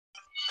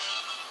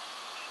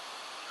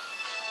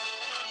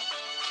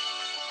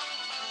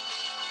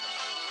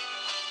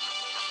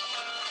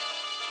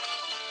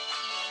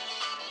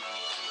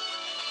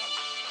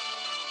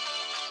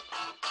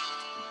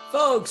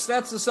Folks,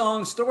 that's the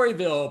song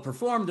Storyville,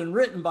 performed and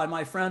written by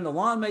my friend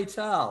Alon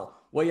Maytal,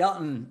 way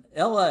out in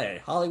LA,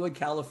 Hollywood,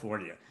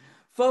 California.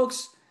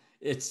 Folks,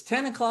 it's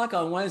 10 o'clock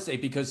on Wednesday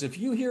because if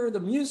you hear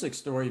the music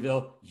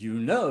Storyville, you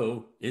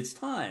know it's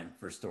time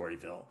for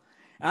Storyville.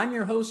 I'm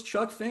your host,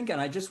 Chuck Fink, and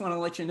I just want to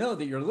let you know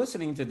that you're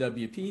listening to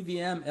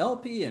WPVM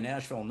LP in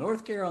Asheville,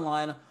 North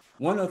Carolina,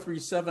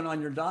 1037 on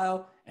your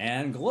dial,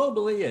 and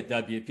globally at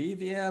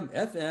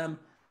WPVMFM.org.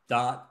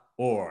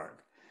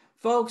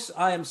 Folks,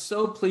 I am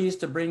so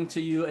pleased to bring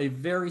to you a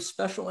very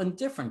special and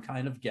different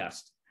kind of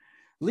guest.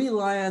 Lee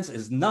Lyons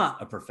is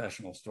not a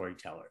professional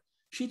storyteller.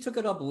 She took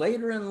it up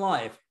later in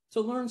life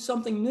to learn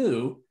something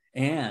new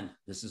and,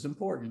 this is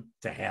important,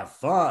 to have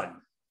fun.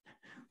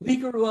 Lee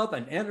grew up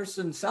in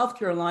Anderson, South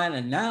Carolina,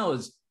 and now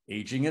is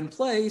aging in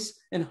place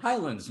in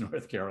Highlands,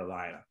 North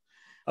Carolina.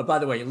 By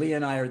the way, Lee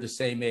and I are the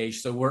same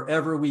age, so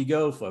wherever we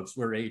go, folks,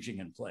 we're aging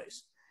in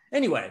place.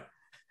 Anyway,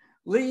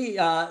 Lee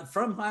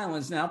from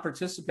Highlands now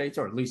participates,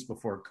 or at least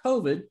before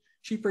COVID,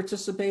 she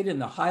participated in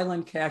the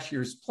Highland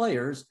Cashiers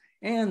Players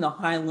and the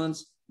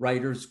Highlands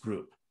Writers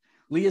Group.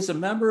 Lee is a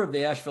member of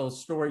the Asheville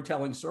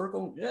Storytelling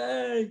Circle,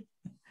 yay,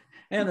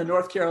 and the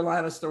North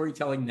Carolina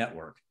Storytelling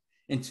Network.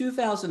 In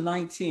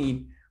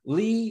 2019,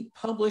 Lee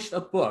published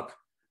a book,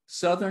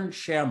 Southern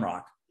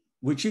Shamrock,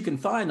 which you can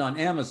find on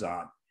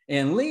Amazon.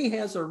 And Lee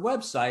has her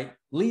website,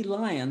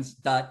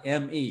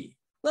 leelyons.me.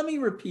 Let me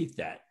repeat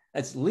that.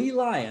 That's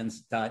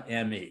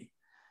leelyons.me.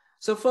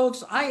 So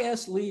folks, I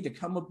asked Lee to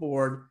come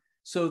aboard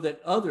so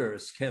that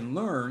others can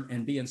learn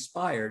and be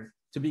inspired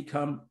to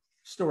become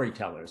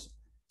storytellers,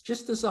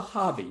 just as a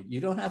hobby.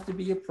 You don't have to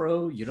be a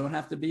pro. You don't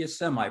have to be a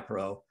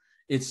semi-pro.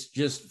 It's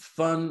just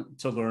fun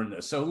to learn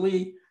this. So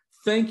Lee,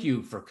 thank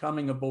you for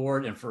coming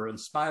aboard and for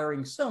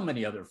inspiring so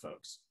many other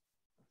folks.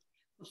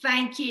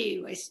 Thank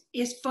you.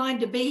 It's fun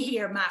to be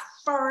here. My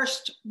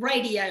first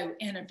radio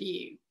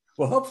interview.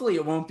 Well, hopefully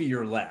it won't be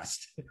your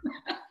last.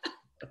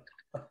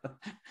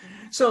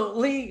 So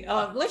Lee,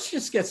 let's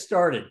just get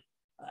started.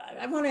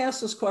 I want to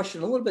ask this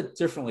question a little bit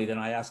differently than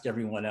I ask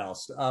everyone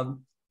else.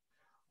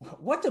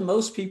 What do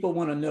most people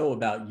want to know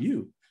about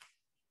you?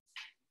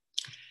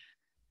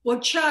 Well,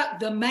 Chuck,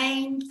 the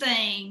main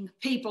thing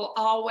people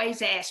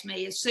always ask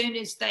me as soon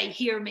as they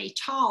hear me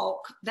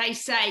talk, they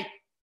say,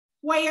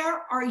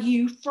 where are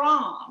you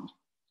from?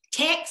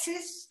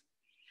 Texas?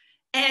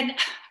 And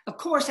of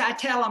course, I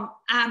tell them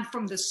I'm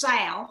from the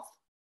South.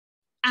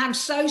 I'm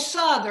so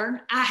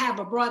Southern, I have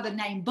a brother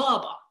named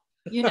Bubba.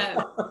 You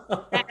know,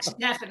 that's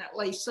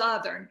definitely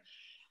Southern.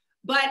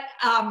 But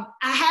I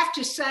have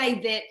to say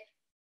that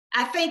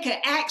I think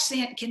an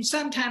accent can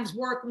sometimes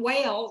work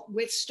well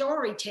with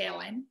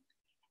storytelling.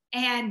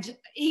 And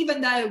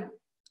even though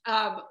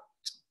I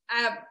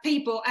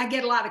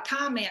get a lot of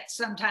comments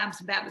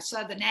sometimes about a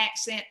Southern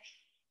accent,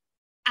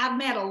 I've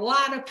met a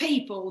lot of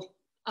people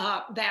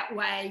that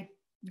way.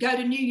 Go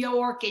to New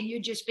York and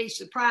you'd just be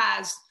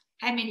surprised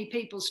how many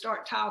people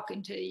start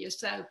talking to you.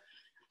 So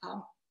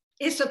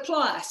it's a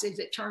plus as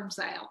it turns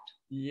out.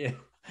 Yeah,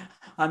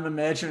 I'm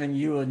imagining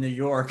you in New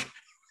York.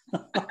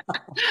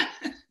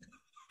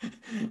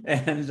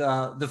 And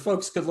the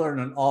folks could learn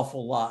an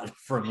awful lot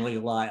from Lee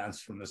Lyons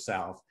from the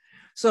South.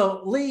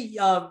 So Lee,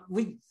 a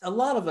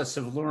lot of us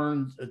have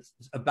learned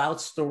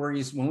about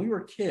stories when we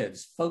were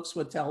kids. Folks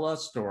would tell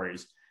us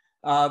stories.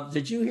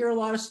 Did you hear a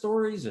lot of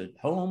stories at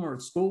home or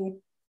at school?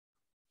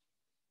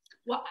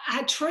 Well,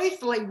 I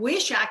truthfully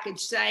wish I could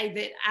say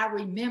that I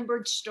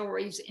remembered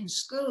stories in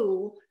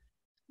school,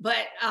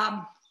 but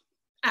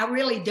I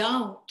really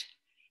don't.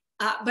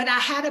 But I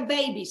had a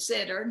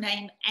babysitter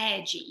named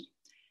Aggie,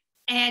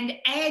 and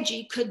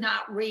Aggie could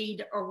not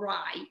read or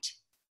write.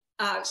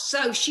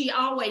 So she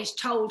always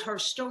told her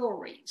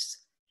stories.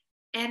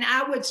 And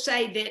I would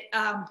say that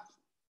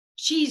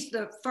she's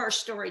the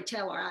first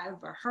storyteller I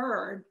ever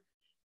heard.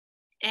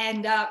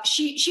 And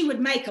she would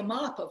make them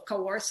up, of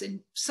course. And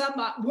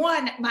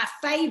my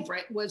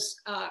favorite was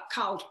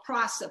called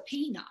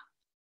Proserpina.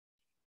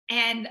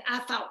 And I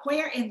thought,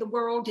 where in the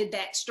world did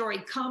that story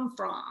come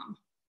from?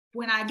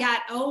 When I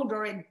got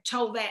older and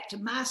told that to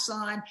my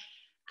son,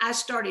 I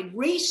started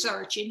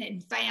researching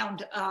and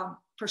found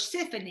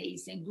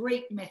Persephone's in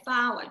Greek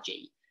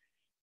mythology.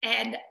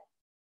 And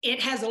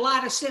it has a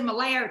lot of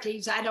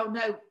similarities. I don't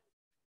know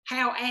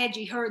how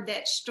Aggie heard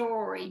that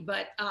story,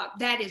 but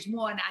that is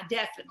one I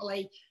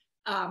definitely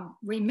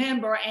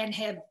remember and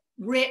have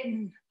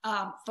written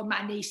for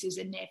my nieces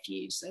and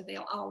nephews, so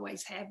they'll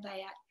always have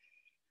that.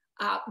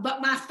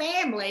 But my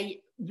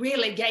family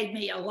really gave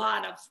me a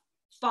lot of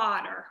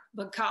fodder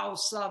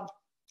because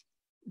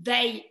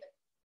they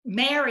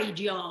married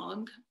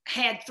young,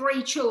 had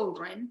 3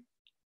 children,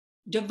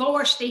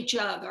 divorced each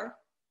other,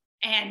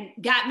 and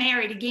got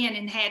married again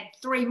and had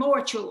 3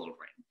 more children.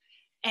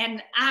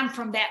 And I'm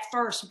from that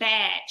first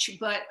batch,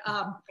 but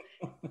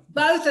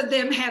both of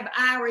them have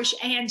Irish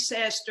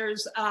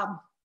ancestors.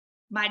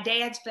 My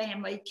dad's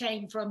family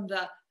came from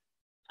the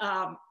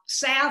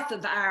south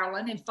of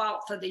Ireland and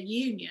fought for the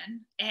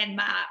Union. And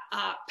my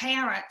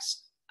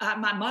parents,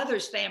 my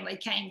mother's family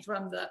came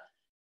from the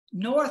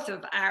north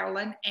of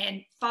Ireland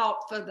and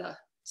fought for the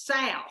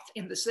South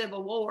in the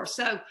Civil War.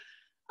 So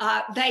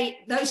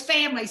those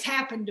families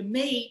happened to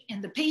meet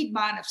in the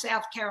Piedmont of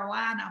South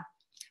Carolina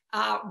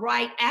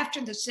right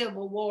after the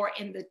Civil War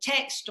in the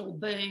textile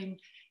boom,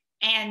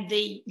 and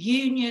the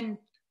Union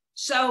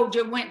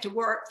soldier went to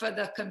work for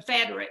the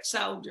Confederate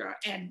soldier.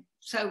 And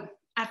so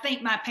I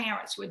think my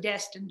parents were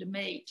destined to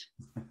meet.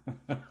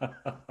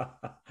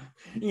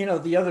 You know,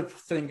 the other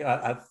thing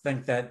I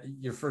think that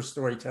your first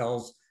story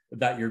tells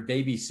about your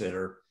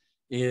babysitter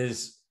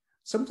is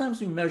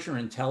sometimes we measure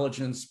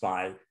intelligence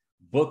by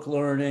book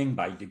learning,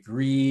 by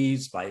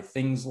degrees, by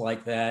things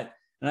like that.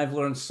 And I've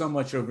learned so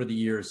much over the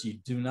years, you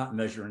do not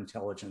measure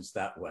intelligence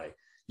that way.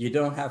 You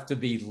don't have to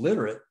be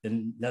literate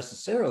and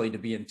necessarily to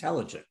be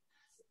intelligent.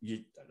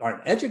 You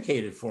aren't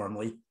educated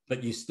formally,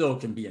 but you still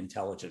can be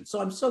intelligent. So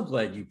I'm so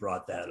glad you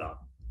brought that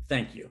up.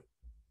 Thank you.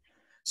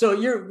 So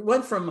you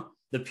went from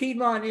the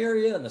Piedmont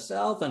area in the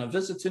South and a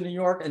visit to New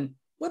York. And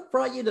what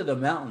brought you to the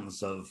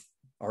mountains of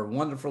our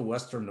wonderful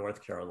Western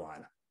North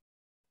Carolina?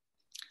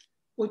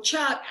 Well,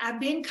 Chuck, I've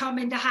been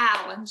coming to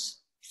Highlands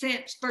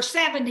for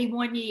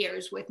 71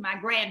 years with my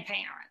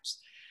grandparents.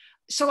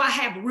 So I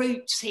have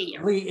roots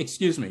here. Lee,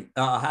 excuse me,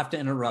 I have to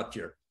interrupt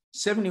you.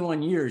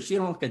 71 years, you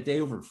don't look a day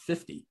over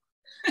 50.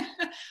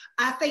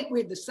 I think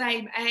we're the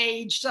same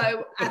age,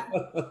 so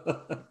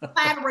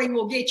flattery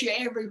will get you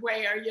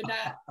everywhere, you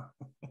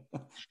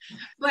know.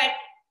 But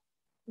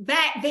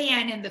back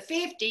then in the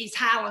 50s,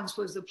 Highlands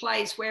was the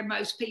place where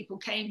most people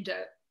came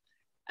to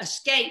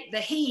escape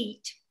the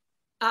heat.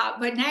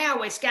 But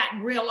now it's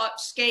gotten real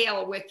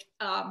upscale with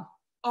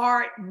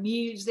art and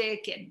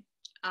music and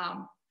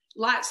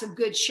lots of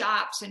good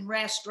shops and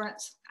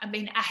restaurants. I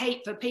mean, I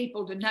hate for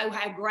people to know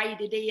how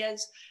great it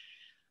is.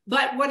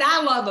 But what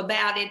I love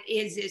about it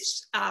is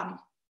it's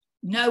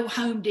no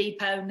Home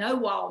Depot, no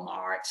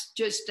Walmarts,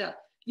 just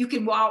you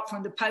can walk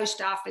from the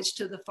post office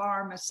to the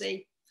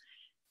pharmacy.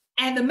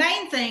 And the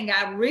main thing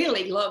I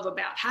really love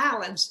about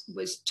Highlands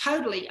was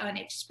totally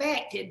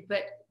unexpected,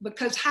 but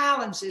because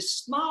Highlands is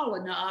small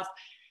enough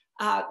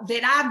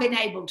that I've been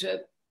able to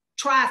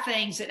try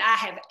things that I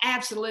have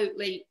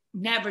absolutely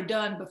never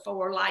done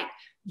before, like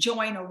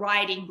join a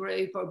writing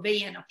group or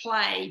be in a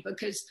play,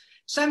 because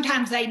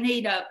sometimes they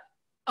need a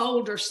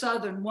older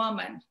Southern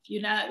woman, you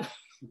know.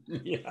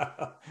 Yeah.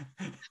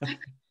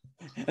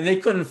 And they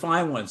couldn't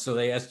find one, so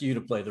they asked you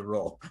to play the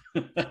role.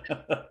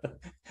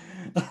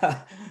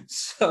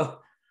 So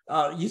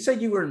you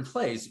said you were in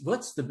plays.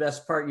 What's the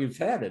best part you've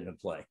had in a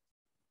play?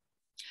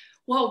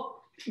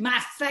 Well,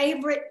 my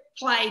favorite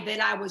play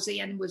that I was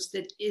in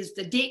is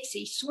the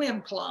Dixie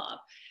Swim Club.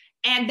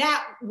 And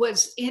that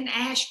was in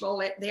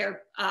Asheville at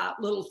their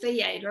little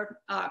theater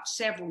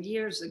several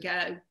years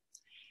ago.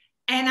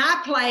 And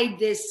I played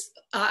this,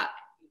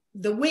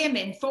 the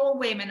women, 4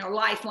 women are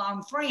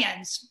lifelong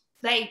friends.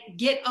 They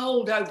get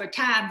old over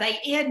time. They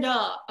end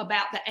up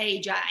about the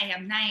age I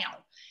am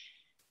now.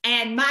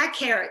 And my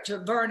character,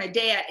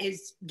 Bernadette,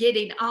 is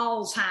getting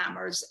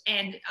Alzheimer's,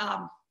 and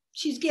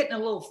she's getting a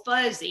little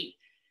fuzzy.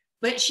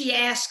 But she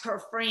asks her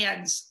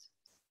friends,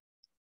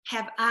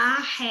 have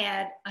I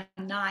had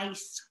a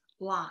nice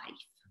life?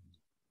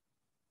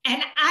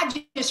 And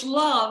I just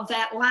love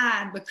that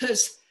line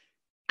because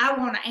I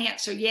want to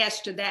answer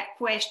yes to that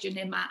question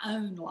in my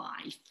own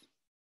life.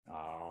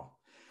 Oh,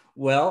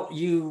 well,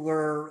 you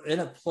were in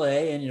a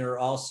play and you're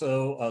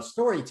also a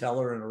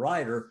storyteller and a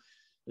writer.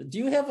 Do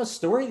you have a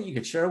story that you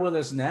could share with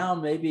us now,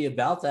 maybe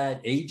about that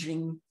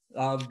aging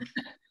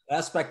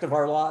aspect of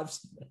our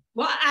lives?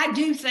 Well, I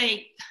do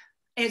think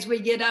as we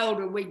get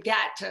older, we've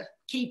got to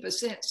keep a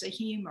sense of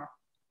humor.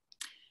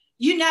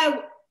 You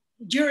know,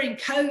 during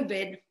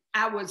COVID,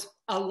 I was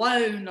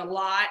alone a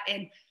lot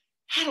and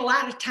had a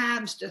lot of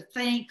times to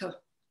think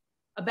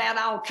about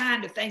all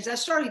kinds of things. I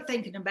started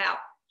thinking about,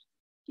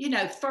 you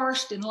know,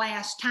 first and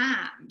last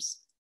times.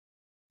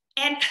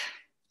 And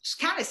it's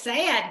kind of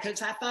sad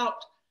because I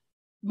thought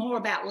more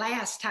about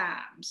last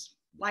times.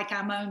 Like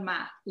I'm on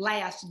my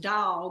last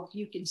dog.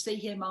 You can see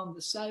him on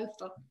the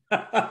sofa.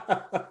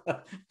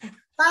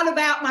 Thought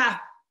about my,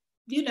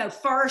 you know,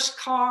 first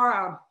car,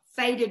 a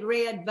faded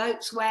red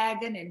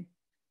Volkswagen. And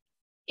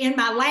in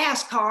my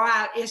last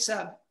car, it's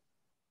a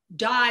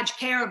Dodge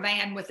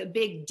Caravan with a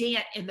big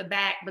dent in the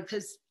back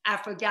because I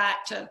forgot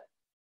to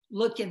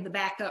look in the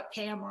backup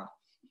camera.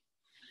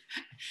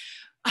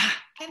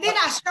 And then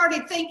I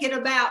started thinking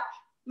about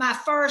my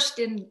first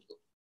and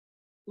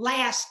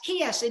last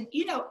kiss. And,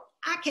 you know,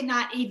 I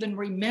cannot even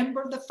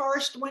remember the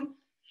first one.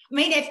 I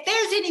mean, if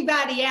there's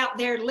anybody out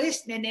there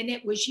listening and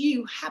it was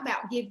you, how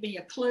about give me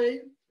a clue?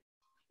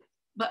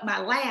 But my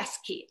last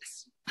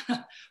kiss,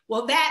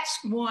 well, that's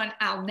one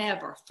I'll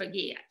never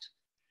forget.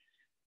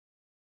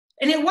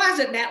 And it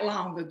wasn't that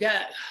long ago,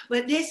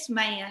 but this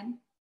man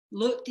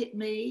looked at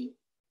me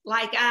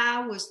like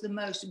I was the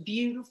most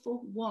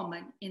beautiful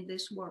woman in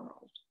this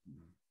world.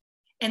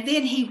 And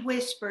then he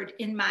whispered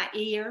in my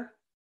ear,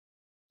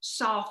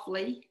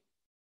 softly,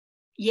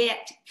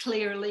 yet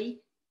clearly,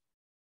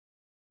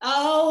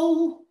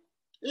 "Oh,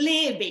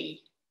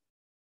 Libby."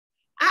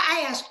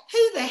 I asked,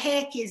 "Who the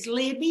heck is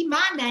Libby?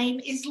 My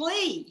name is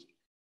Lee."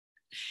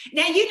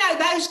 Now, you know,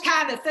 those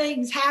kind of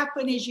things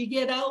happen as you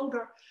get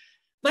older.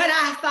 But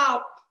I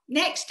thought,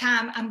 next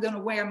time I'm going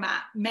to wear my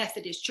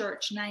Methodist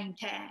church name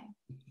tag.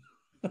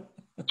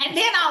 And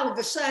then all of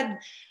a sudden,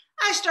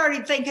 I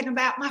started thinking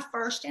about my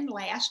first and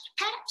last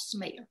pap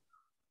smear.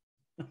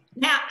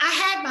 Now, I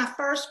had my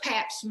first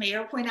pap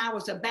smear when I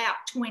was about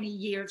 20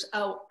 years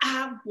old.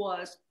 I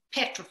was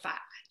petrified.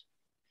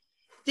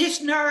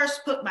 This nurse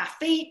put my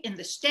feet in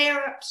the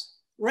stirrups,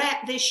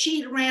 wrapped this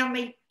sheet around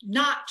me,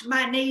 knocked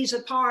my knees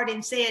apart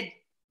and said,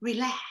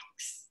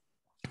 relax.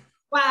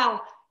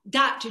 While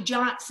Dr.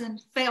 Johnson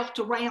felt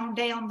around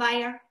down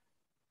there,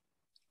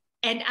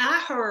 and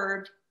I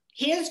heard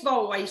his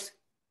voice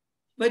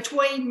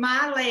between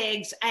my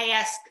legs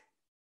ask,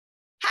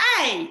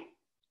 hey,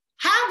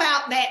 how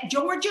about that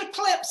Georgia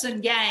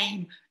Clemson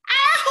game?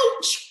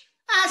 Ouch,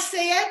 I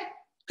said,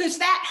 because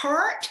that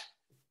hurt.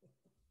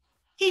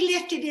 He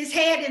lifted his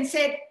head and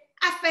said,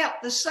 I felt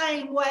the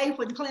same way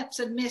when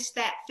Clemson missed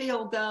that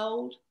field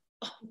goal.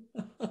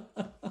 But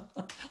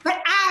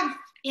I've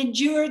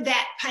endured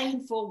that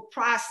painful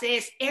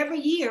process every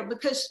year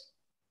because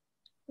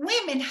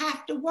women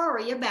have to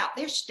worry about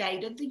their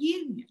state of the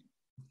union.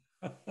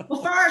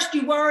 Well, first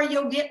you worry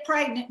you'll get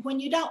pregnant when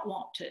you don't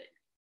want to.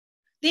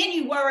 Then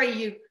you worry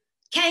you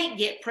can't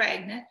get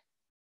pregnant.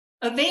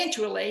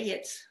 Eventually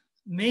it's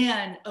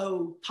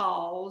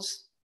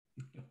menopause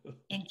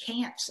and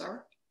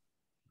cancer.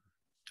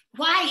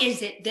 Why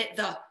is it that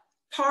the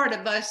part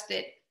of us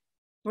that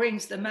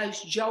brings the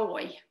most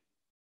joy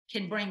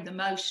can bring the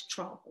most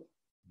trouble?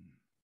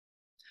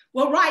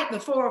 Well, right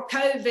before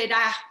COVID,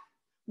 I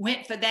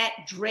went for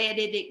that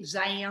dreaded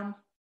exam.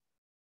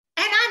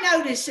 And I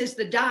noticed as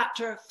the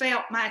doctor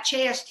felt my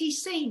chest, he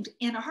seemed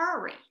in a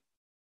hurry.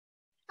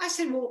 I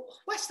said, well,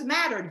 what's the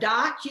matter,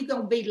 Doc? You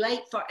gonna be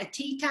late for a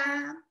tea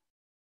time?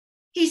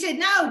 He said,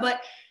 no,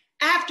 but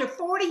after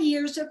 40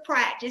 years of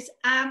practice,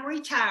 I'm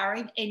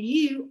retiring and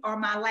you are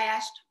my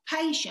last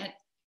patient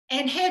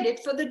and headed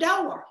for the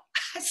door.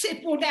 I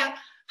said, well, now,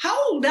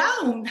 hold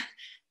on.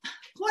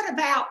 What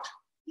about,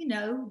 you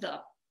know, the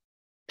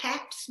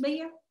pap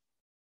smear?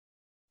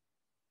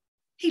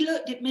 He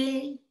looked at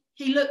me.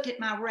 He looked at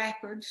my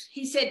records.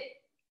 He said,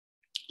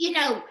 you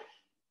know,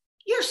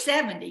 you're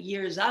 70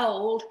 years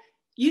old.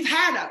 You've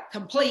had a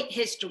complete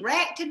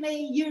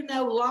hysterectomy. You're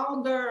no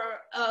longer,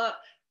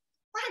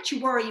 why don't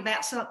you worry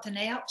about something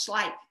else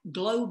like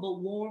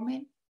global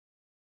warming?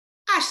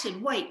 I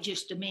said, wait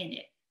just a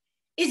minute.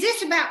 Is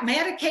this about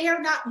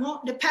Medicare not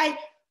wanting to pay?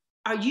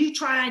 Are you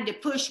trying to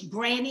push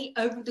Granny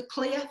over the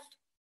cliff?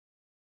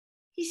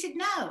 He said,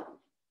 no,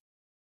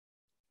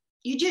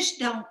 you just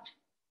don't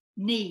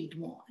need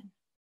one.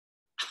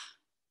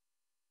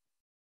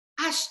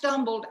 I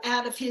stumbled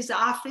out of his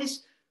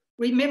office,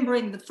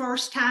 remembering the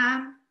first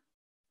time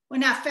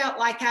when I felt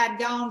like I'd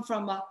gone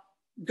from a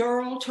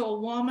girl to a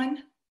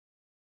woman.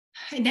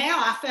 And now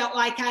I felt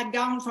like I'd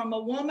gone from a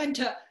woman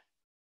to,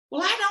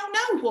 well, I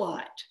don't know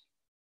what.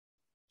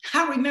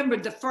 I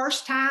remembered the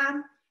first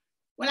time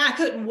when I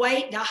couldn't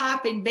wait to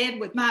hop in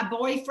bed with my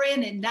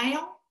boyfriend, and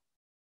now,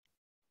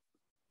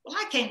 well,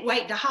 I can't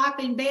wait to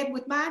hop in bed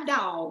with my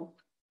dog.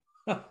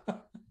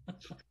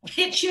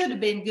 It should have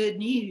been good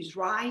news,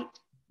 right?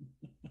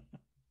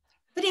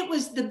 But it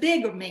was the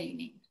bigger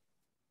meaning.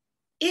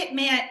 It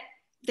meant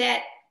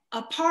that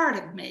a part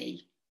of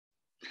me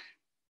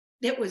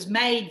that was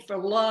made for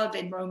love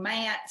and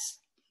romance,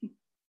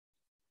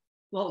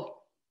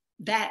 well,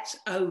 that's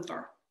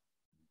over.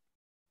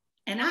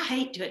 And I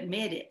hate to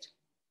admit it,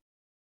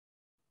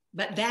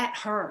 but that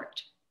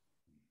hurt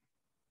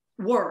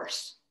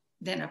worse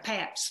than a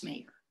pap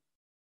smear.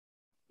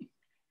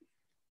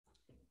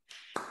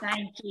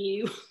 Thank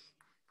you.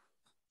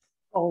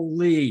 Oh,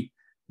 Lee,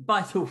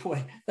 by the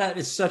way, that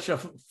is such a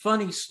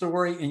funny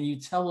story and you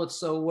tell it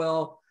so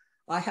well.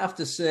 I have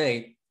to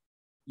say,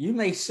 you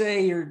may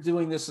say you're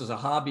doing this as a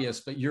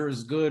hobbyist, but you're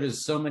as good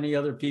as so many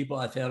other people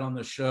I've had on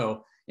the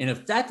show. And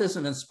if that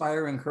doesn't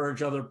inspire and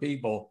encourage other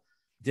people,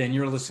 then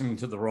you're listening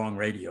to the wrong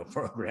radio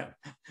program.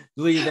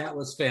 Lee, that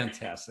was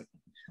fantastic.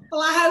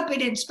 Well, I hope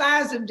it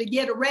inspires them to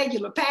get a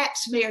regular pap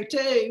smear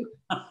too.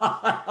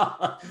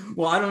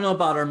 Well, I don't know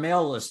about our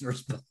male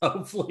listeners, but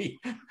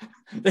hopefully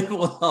they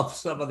will help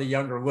some of the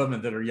younger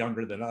women that are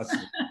younger than us.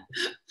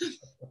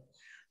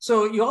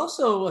 So you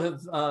also have,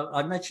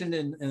 I mentioned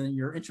in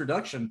your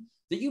introduction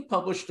that you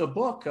published a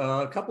book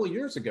a couple of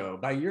years ago,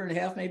 about a year and a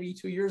half, maybe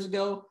 2 years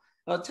ago.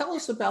 Tell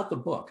us about the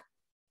book.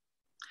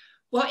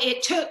 Well,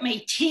 it took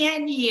me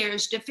 10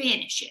 years to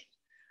finish it.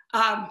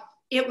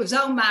 It was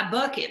on my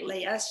bucket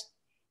list.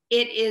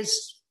 It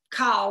is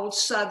called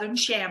Southern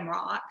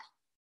Shamrock.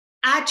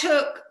 I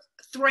took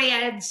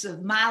threads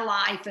of my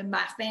life and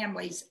my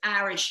family's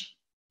Irish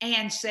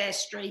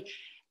ancestry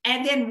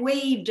and then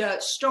weaved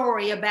a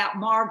story about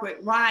Margaret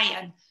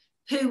Ryan,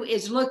 who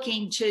is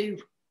looking to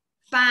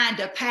find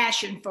a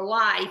passion for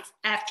life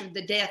after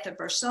the death of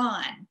her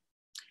son.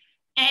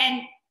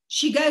 And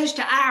she goes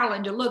to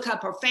Ireland to look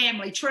up her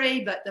family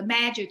tree, but the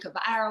magic of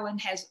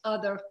Ireland has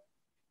other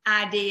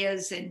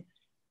ideas. And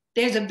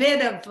there's a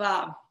bit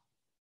of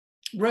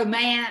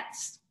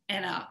romance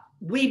and a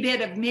wee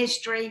bit of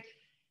mystery.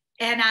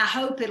 And I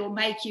hope it'll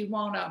make you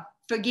want to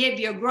forgive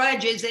your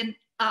grudges and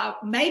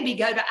maybe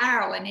go to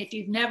Ireland. If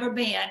you've never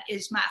been,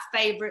 it's my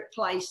favorite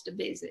place to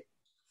visit.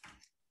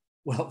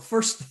 Well,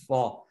 first of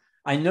all,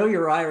 I know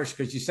you're Irish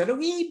because you said a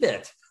wee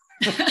bit.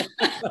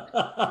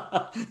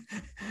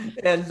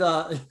 And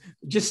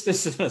just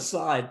as an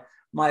aside,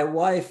 my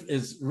wife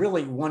is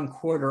really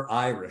 1/4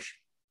 Irish,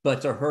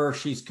 but to her,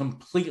 she's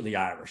completely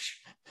Irish.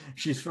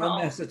 She's from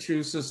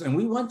Massachusetts, and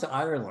we went to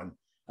Ireland.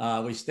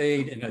 We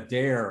stayed in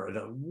Adair, at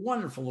a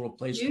wonderful little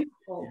place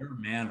called Adair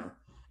Manor,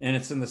 and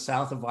it's in the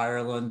south of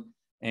Ireland.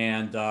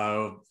 And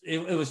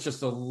it was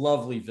just a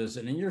lovely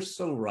visit. And you're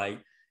so right.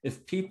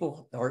 If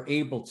people are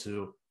able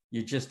to,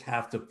 you just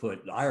have to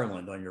put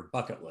Ireland on your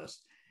bucket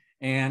list.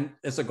 And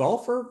as a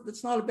golfer,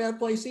 it's not a bad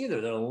place either.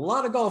 There are a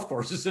lot of golf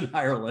courses in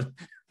Ireland.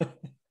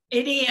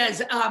 It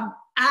is.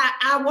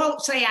 I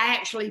won't say I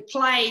actually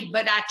played,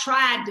 but I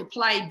tried to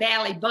play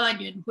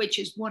Ballybunion, which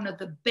is one of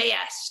the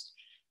best.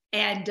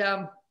 And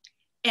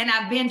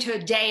I've been to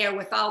Adair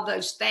with all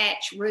those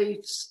thatch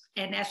roofs,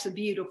 and that's a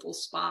beautiful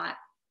spot.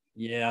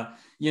 Yeah.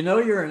 You know,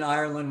 you're in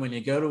Ireland when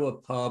you go to a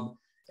pub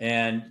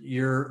and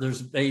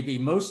there's maybe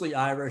mostly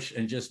Irish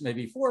and just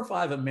maybe 4 or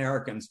 5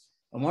 Americans.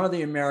 And one of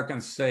the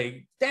Americans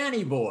say,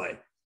 "Danny boy."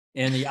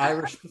 And the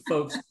Irish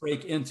folks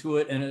break into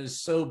it, and it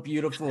is so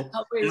beautiful.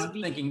 And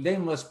I'm thinking they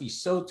must be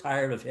so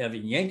tired of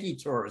having Yankee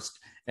tourists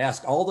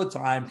ask all the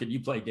time, "Can you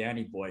play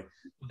Danny boy?"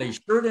 They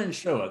sure didn't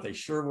show it. They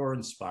sure were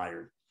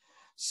inspired.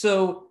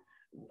 So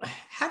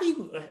how do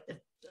you,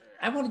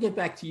 I want to get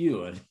back to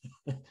you and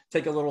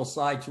take a little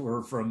side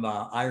tour from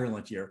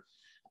Ireland here.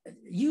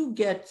 You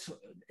get,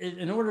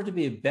 in order to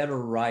be a better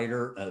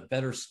writer, a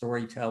better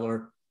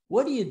storyteller,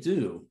 what do you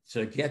do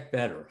to get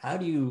better? How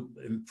do you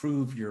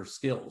improve your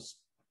skills?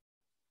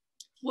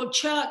 Well,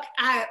 Chuck,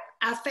 I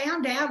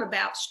found out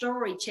about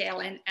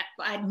storytelling.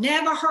 I'd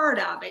never heard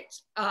of it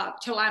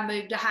till I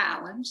moved to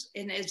Highlands.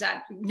 And as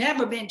I've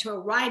never been to a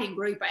writing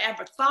group, I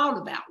ever thought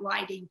about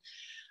writing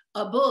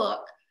a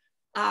book.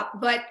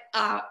 But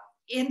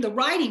in the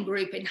writing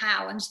group in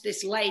Highlands,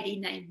 this lady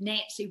named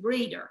Nancy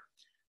Reeder,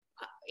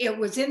 it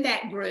was in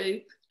that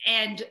group,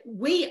 and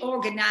we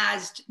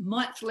organized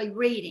monthly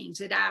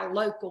readings at our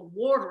local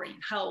watering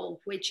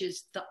hole, which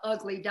is the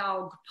Ugly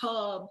Dog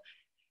Pub,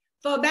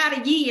 for about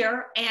a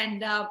year.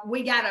 And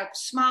we got a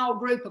small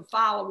group of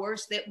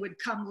followers that would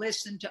come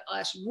listen to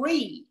us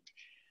read.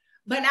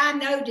 But I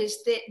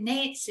noticed that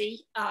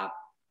Nancy,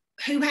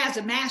 who has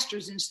a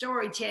master's in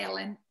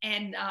storytelling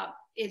and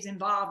is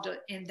involved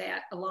in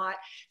that a lot,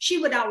 she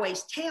would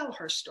always tell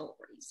her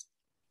stories.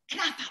 And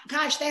I thought,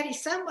 gosh, that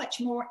is so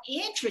much more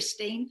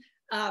interesting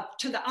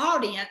to the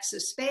audience,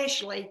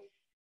 especially.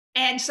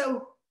 And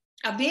so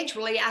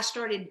eventually I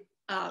started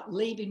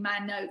leaving my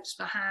notes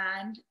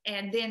behind.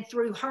 And then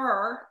through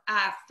her,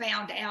 I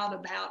found out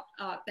about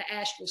the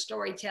Asheville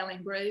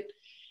Storytelling Group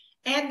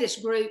and this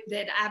group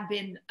that I've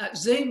been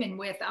Zooming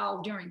with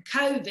all during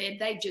COVID.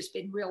 They've just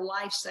been real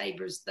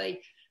lifesavers. The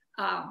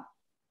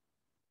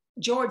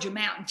Georgia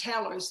Mountain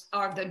Tellers,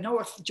 or the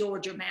North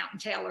Georgia Mountain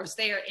Tellers,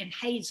 there in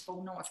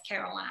Hayesville, North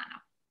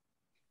Carolina.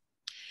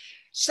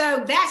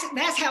 So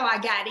that's how I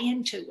got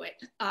into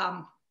it,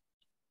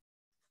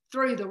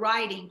 through the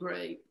writing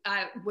group.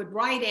 I would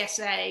write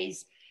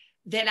essays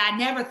that I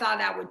never thought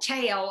I would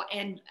tell,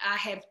 and I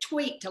have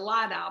tweaked a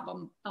lot of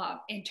them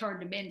and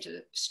turned them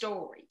into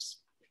stories.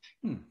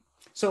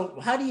 So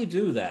how do you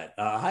do that?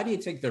 How do you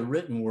take the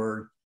written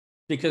word?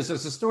 Because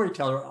as a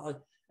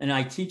storyteller, and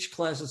I teach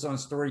classes on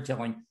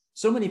storytelling,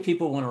 so many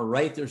people want to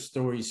write their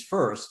stories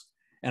first.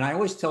 And I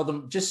always tell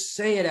them, just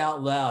say it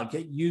out loud,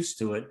 get used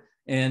to it.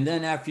 And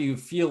then after you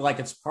feel like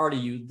it's part of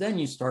you, then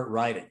you start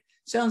writing.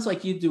 Sounds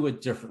like you do it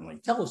differently.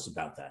 Tell us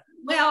about that.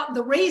 Well,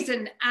 the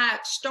reason I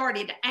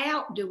started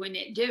out doing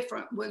it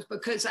different was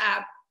because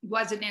I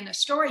wasn't in a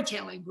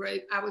storytelling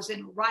group. I was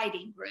in a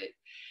writing group.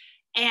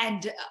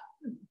 And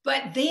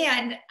but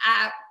then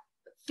I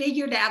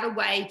figured out a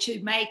way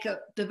to make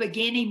the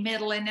beginning,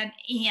 middle, and an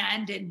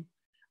end, and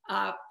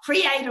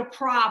create a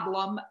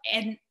problem.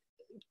 And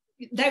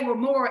they were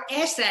more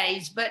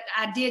essays, but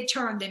I did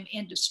turn them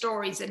into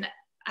stories. And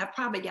I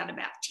probably got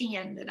about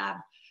 10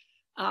 that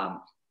I've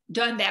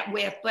done that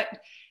with. But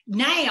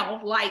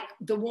now, like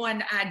the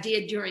one I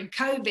did during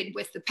COVID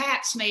with the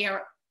pap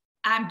smear,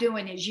 I'm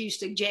doing as you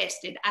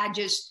suggested. I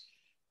just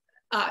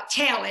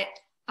tell it.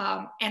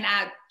 And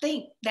I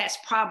think that's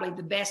probably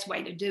the best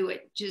way to do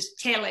it. Just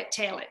tell it,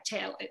 tell it,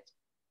 tell it.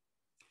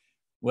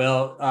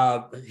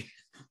 Well,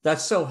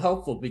 that's so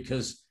helpful,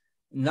 because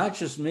not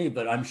just me,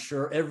 but I'm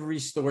sure every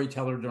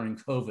storyteller during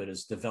COVID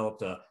has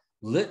developed a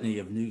litany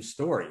of new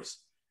stories.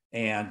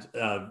 And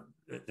the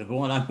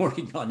one I'm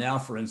working on now,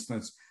 for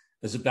instance,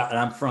 is about, and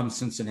I'm from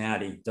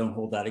Cincinnati. Don't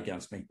hold that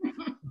against me.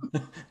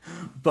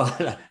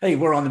 But hey,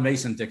 we're on the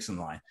Mason-Dixon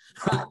line.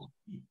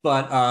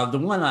 But the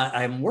one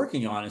I'm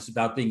working on is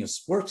about being a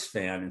sports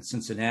fan in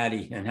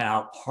Cincinnati and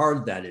how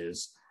hard that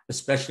is,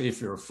 especially if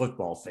you're a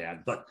football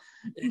fan. But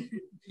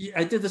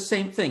I did the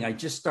same thing. I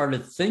just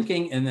started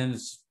thinking and then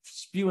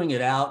spewing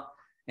it out.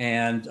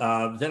 And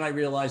then I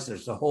realized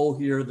there's a hole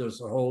here,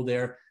 there's a hole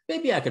there.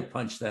 Maybe I could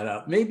punch that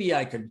out. Maybe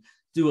I could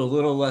do a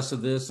little less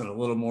of this and a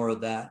little more of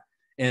that.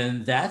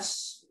 And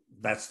that's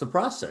the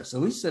process.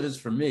 At least that is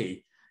for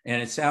me. And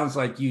it sounds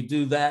like you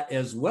do that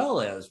as well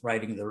as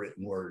writing the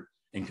written word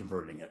and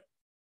converting it.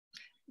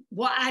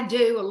 Well, I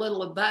do a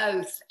little of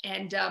both.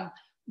 And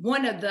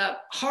one of the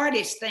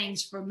hardest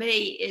things for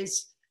me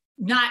is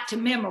not to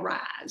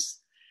memorize.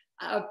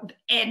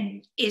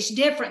 And it's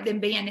different than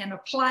being in a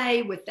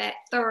play with that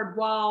third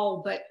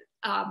wall, but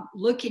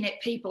looking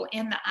at people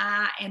in the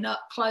eye and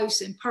up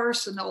close and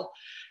personal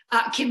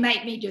can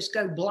make me just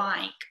go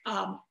blank.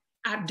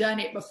 I've done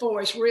it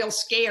before. It's real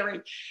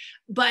scary,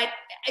 but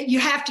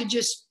you have to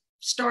just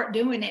start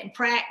doing it and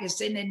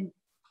practicing and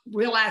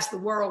realize the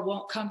world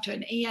won't come to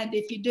an end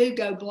if you do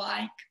go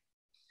blank.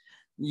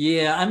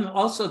 Yeah, I'm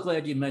also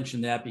glad you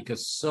mentioned that,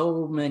 because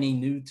so many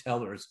new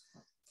tellers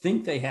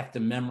think they have to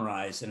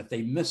memorize, and if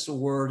they miss a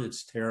word,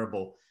 it's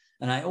terrible.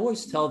 And I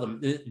always tell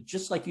them,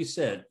 just like you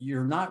said,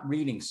 you're not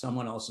reading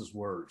someone else's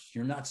words.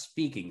 You're not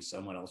speaking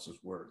someone else's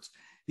words.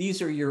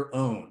 These are your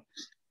own.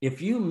 If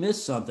you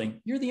miss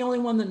something, you're the only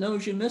one that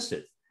knows you missed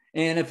it.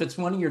 And if it's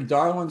one of your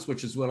darlings,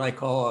 which is what I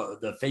call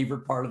the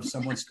favorite part of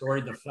someone's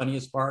story, the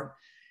funniest part,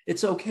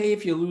 it's okay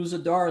if you lose a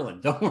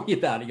darling. Don't worry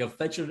about it. You'll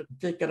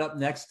pick it up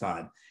next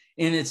time.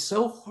 And it's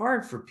so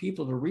hard for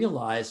people to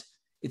realize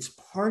it's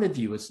part of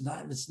you. It's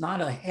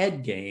not a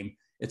head game.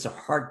 It's a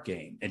heart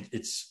game. And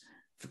it's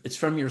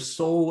from your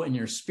soul and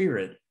your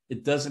spirit.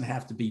 It doesn't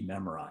have to be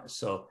memorized.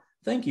 So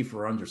thank you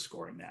for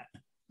underscoring that.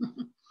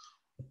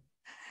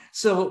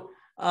 So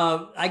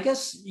I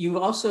guess you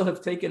also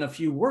have taken a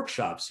few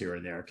workshops here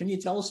and there. Can you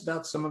tell us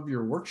about some of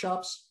your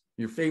workshops,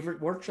 your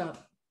favorite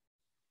workshop?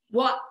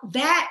 Well,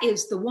 that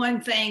is the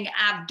one thing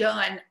I've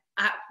done.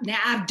 Now,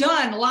 I've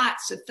done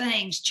lots of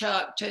things,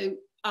 Chuck, to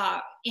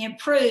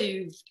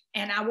improve.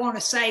 And I want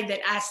to say that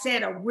I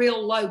set a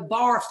real low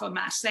bar for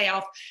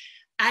myself.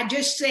 I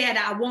just said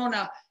I want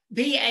to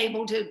be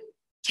able to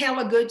tell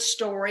a good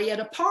story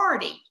at a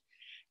party.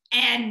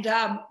 And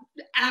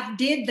I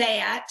did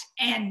that.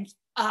 And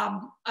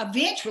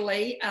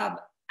eventually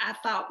I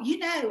thought,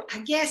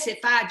 I guess if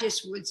I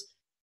just was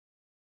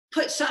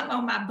put something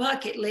on my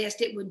bucket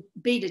list, it would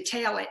be to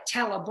tell at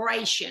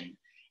Telebration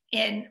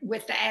and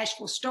with the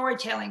Asheville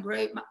Storytelling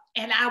Group.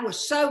 And I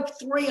was so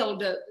thrilled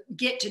to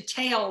get to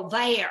tell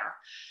there.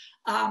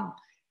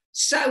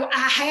 So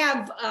I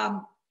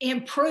have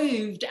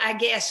improved, I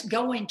guess,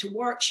 going to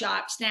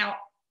workshops. Now,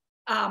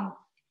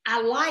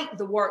 I like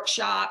the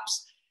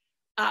workshops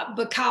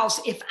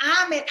because if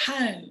I'm at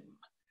home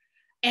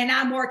and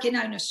I'm working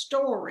on a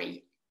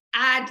story,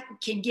 I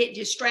can get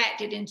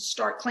distracted and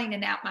start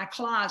cleaning out my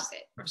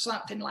closet or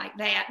something like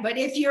that. But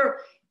if you're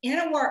in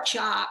a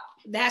workshop,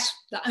 that's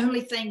the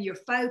only thing you're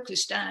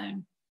focused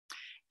on.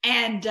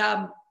 And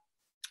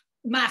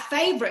my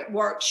favorite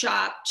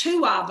workshop,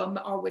 two of them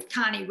are with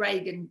Connie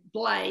Reagan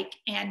Blake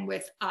and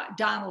with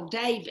Donald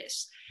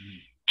Davis.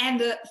 And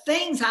the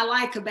things I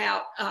like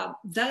about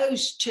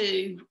those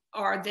two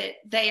are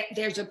that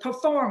there's a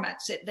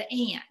performance at the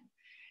end.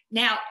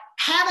 Now,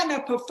 having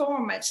a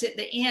performance at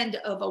the end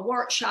of a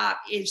workshop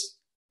is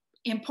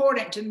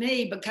important to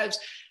me because,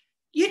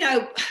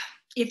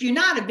 if you're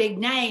not a big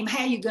name,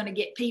 how are you going to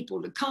get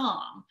people to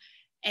come?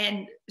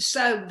 And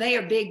so they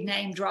are big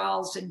name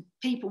draws, and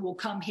people will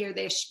come hear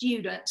their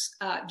students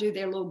do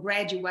their little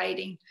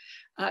graduating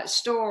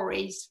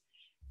stories.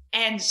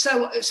 And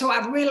so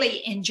I've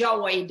really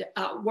enjoyed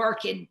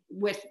working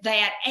with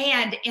that,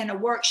 and in a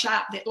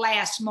workshop that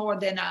lasts more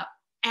than an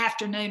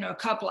afternoon or a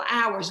couple of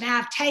hours. Now,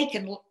 I've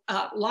taken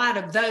a lot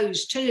of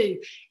those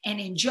too and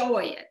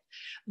enjoy it.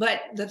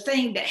 But the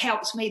thing that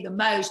helps me the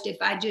most, if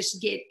I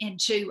just get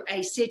into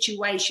a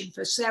situation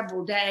for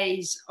several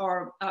days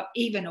or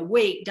even a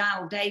week,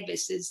 Donald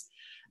Davis's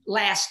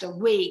last a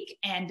week.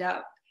 And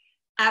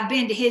I've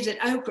been to his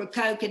at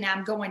Ocracoke, and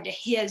I'm going to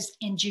his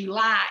in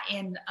July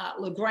in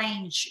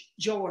LaGrange,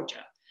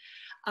 Georgia.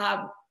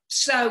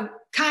 So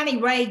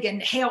Connie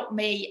Reagan helped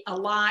me a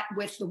lot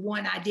with the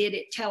one I did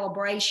at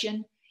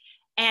Telebration.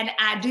 And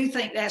I do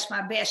think that's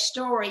my best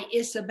story.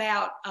 It's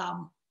about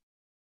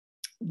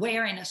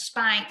wearing a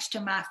Spanx to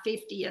my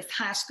 50th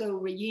high school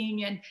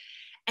reunion.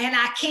 And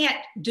I can't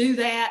do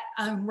that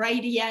on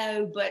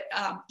radio, but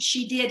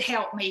she did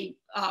help me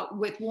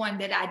with one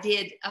that I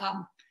did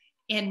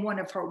in one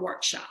of her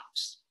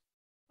workshops.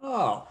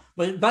 Oh,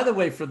 but by the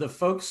way, for the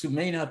folks who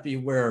may not be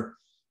aware,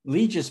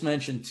 Lee just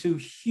mentioned two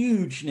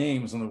huge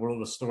names in the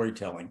world of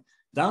storytelling.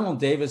 Donald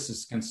Davis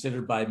is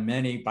considered by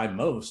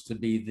most, to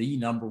be the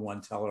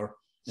 #1 teller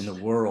in the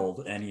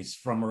world, and he's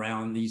from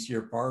around these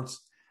here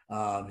parts.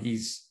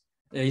 He's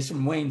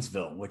from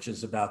Waynesville, which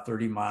is about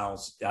 30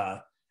 miles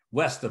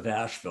west of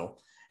Asheville.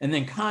 And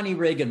then Connie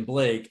Reagan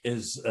Blake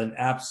is an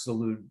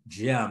absolute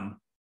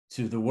gem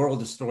to the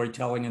world of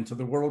storytelling and to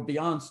the world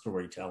beyond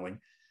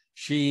storytelling.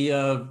 She's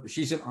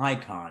an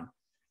icon.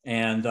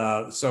 And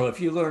so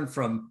if you learn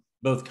from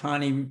both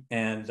Connie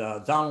and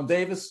Donald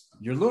Davis,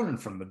 you're learning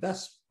from the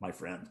best, my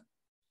friend.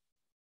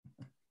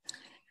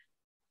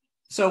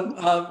 So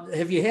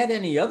have you had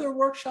any other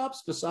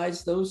workshops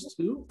besides those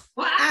two?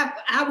 Well,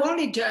 I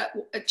wanted to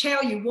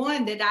tell you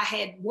one that I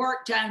had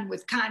worked on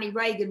with Connie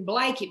Reagan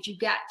Blake, if you've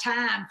got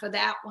time for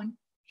that one.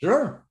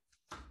 Sure.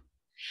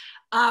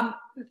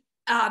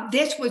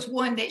 This was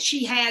one that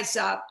she has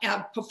a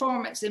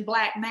performance in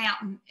Black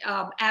Mountain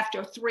after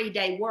a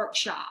 3-day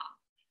workshop.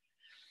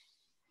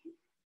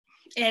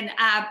 And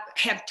I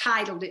have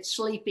titled it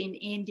Sleeping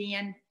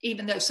Indian,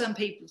 even though some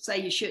people say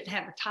you shouldn't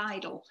have a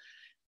title.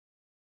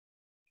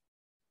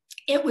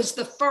 It was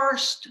the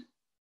first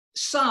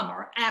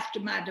summer after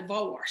my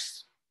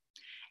divorce.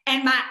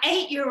 And my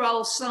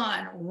 8-year-old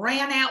son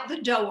ran out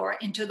the door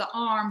into the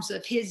arms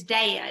of his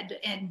dad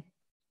and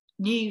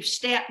new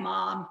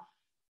stepmom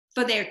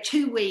for their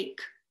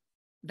 2-week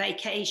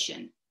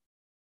vacation.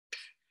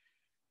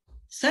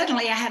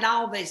 Suddenly I had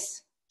all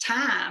this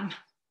time.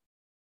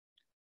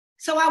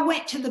 So I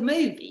went to the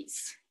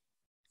movies,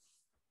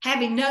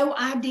 having no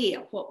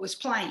idea what was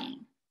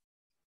playing.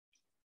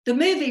 The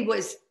movie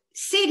was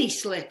City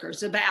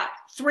Slickers, about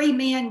 3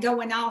 men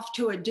going off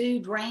to a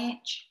dude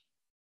ranch.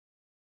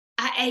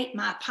 I ate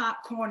my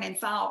popcorn and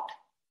thought,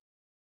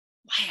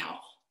 wow,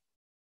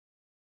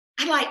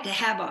 I'd like to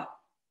have a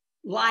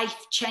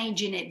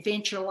life-changing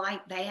adventure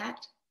like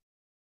that.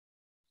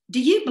 Do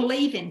you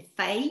believe in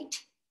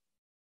fate?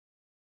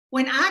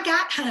 When I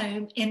got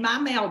home, in my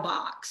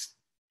mailbox,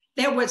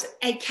 there was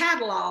a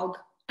catalog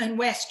on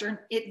Western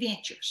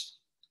Adventures.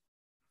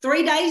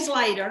 3 days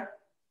later,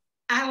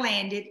 I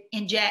landed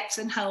in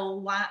Jackson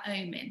Hole,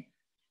 Wyoming.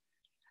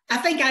 I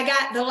think I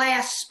got the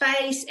last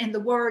space and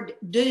the word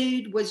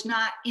dude was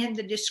not in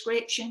the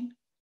description.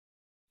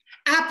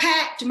 I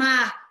packed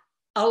my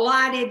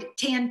allotted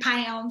 10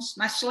 pounds,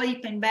 my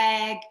sleeping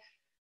bag,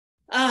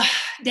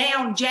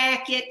 down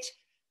jacket,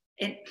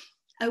 and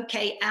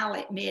okay, I'll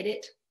admit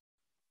it,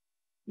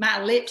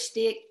 my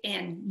lipstick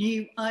and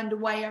new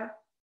underwear.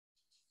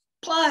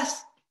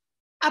 Plus,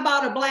 I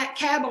bought a black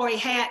cowboy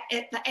hat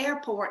at the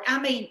airport. I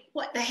mean,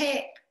 what the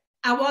heck?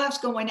 I was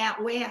going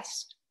out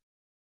west.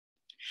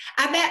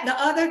 I met the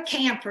other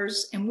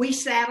campers and we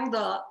saddled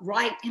up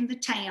right in the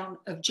town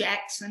of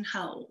Jackson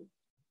Hole.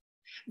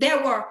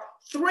 There were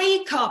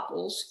 3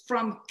 couples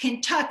from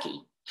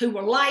Kentucky who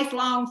were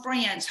lifelong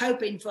friends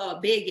hoping for a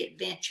big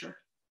adventure,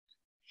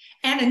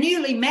 and a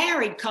newly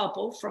married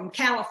couple from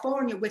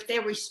California with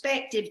their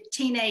respective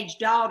teenage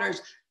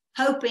daughters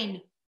hoping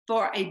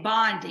for a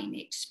bonding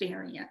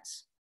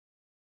experience.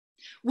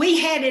 We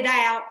headed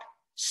out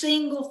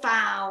single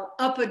file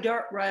up a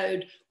dirt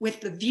road with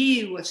the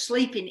view of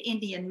Sleeping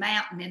Indian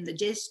Mountain in the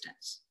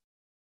distance.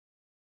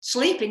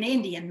 Sleeping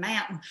Indian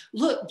Mountain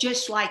looked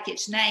just like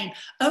its name,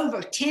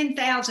 over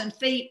 10,000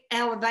 feet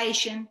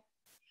elevation,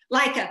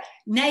 like a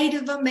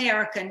Native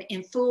American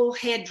in full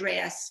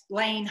headdress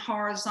laying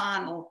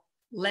horizontal,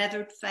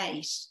 leathered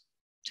face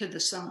to the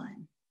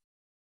sun.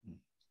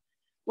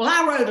 Well,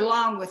 I rode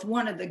along with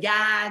one of the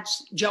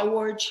guides,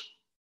 George,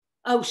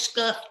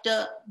 scuffed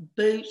up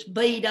boots,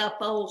 beat up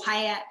old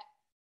hat.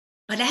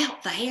 But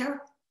out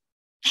there,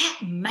 that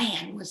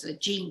man was a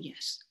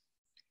genius.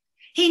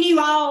 He knew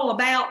all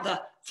about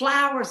the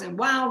flowers and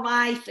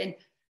wildlife, and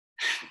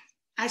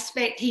I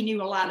expect he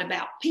knew a lot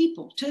about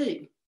people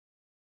too.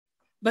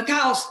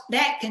 Because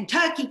that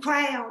Kentucky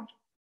crowd,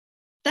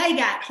 they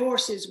got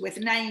horses with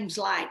names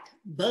like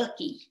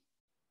Bucky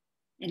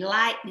and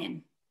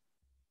Lightning.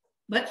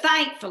 But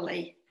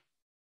thankfully,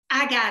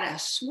 I got a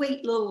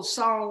sweet little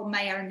sorrel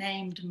mare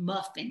named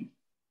Muffin.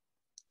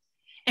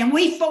 And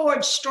we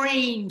forded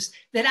streams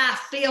that I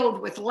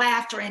filled with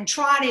laughter and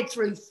trotted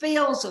through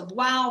fields of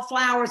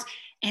wildflowers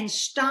and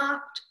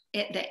stopped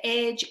at the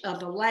edge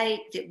of a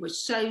lake that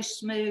was so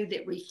smooth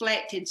it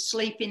reflected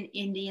Sleeping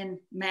Indian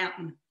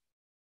Mountain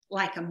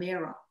like a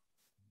mirror.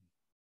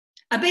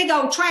 A big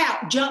old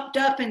trout jumped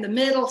up in the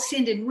middle,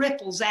 sending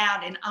ripples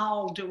out in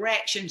all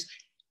directions.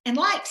 And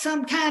like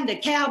some kind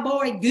of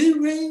cowboy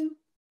guru,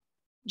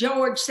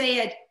 George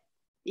said,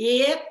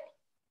 yep,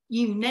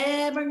 you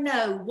never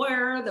know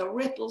where the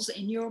ripples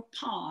in your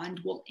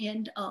pond will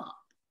end up.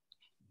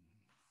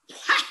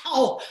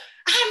 Wow,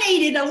 I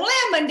needed a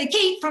lemon to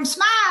keep from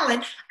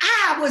smiling.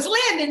 I was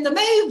living the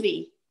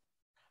movie.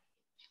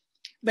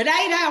 But 8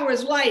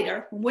 hours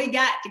later, when we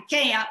got to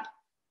camp,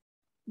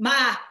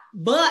 my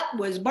butt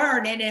was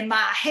burning and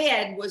my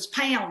head was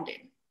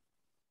pounding.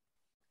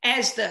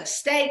 As the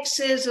steak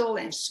sizzle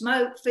and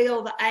smoke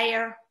filled the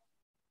air,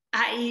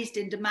 I eased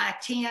into my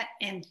tent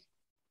and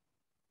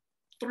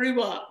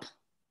threw up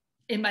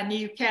in my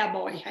new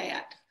cowboy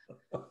hat.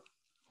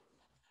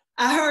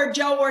 I heard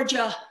George,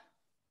 ma'am,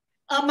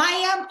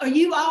 are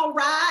you all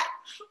right?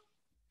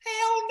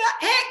 Hell no,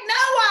 heck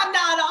no, I'm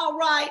not all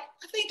right.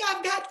 I think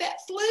I've got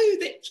that flu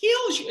that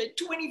kills you in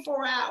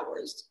 24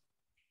 hours.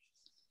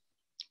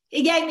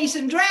 He gave me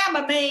some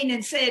Dramamine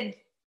and said,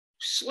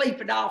 sleep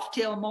it off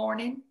till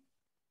morning.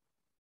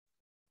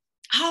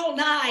 All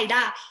night,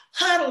 I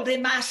huddled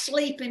in my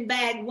sleeping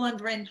bag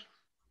wondering,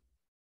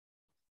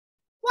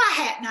 why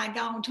hadn't I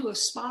gone to a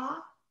spa?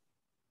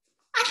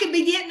 I could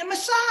be getting a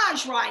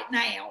massage right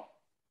now.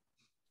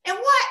 And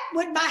what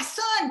would my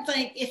son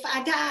think if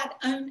I died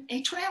on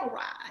a trail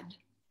ride?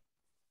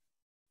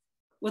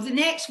 Well, the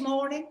next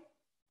morning,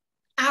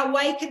 I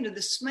awakened to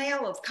the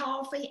smell of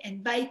coffee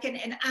and bacon,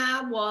 and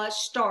I was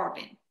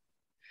starving.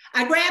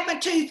 I grabbed my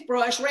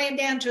toothbrush, ran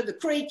down to the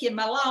creek in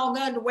my long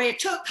underwear,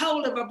 took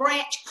hold of a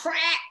branch, crack.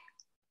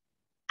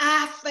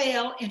 I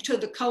fell into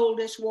the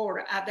coldest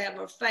water I've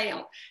ever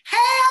felt.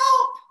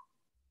 Help!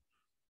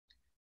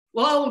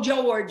 Well, old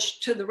George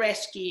to the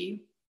rescue.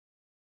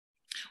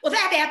 Well,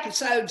 that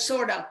episode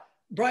sort of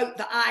broke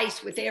the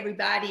ice with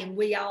everybody, and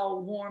we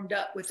all warmed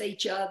up with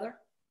each other,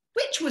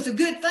 which was a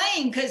good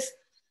thing because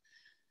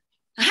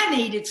I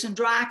needed some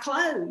dry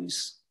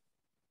clothes.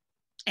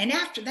 And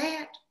after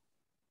that,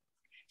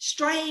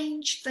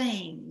 strange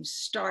things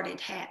started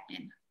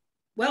happening.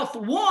 Well,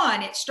 for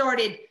one, it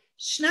started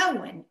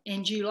snowing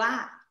in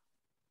July.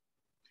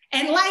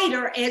 And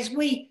later, as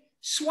we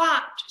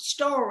swapped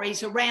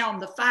stories around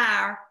the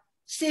fire,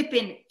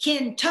 sipping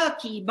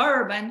Kentucky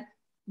bourbon,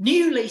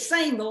 newly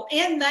single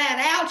in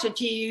that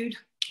altitude,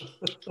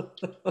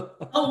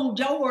 old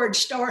George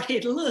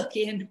started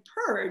looking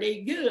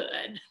pretty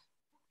good.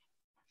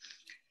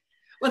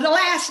 Well, the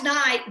last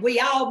night we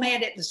all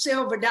met at the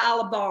Silver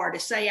Dollar Bar to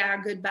say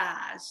our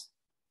goodbyes.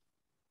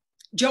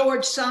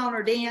 George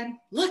sauntered in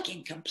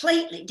looking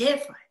completely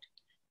different.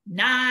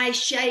 Nice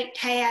shaped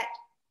hat,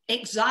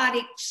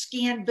 exotic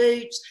skin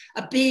boots,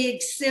 a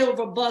big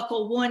silver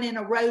buckle won in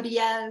a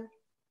rodeo.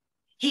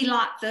 He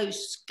locked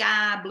those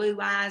sky blue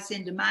eyes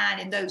into mine,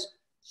 and those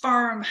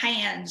firm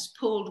hands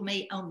pulled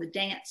me on the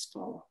dance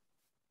floor.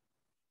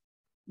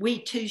 We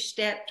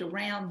two-stepped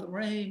around the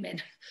room,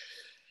 and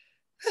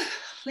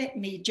let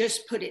me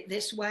just put it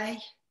this way.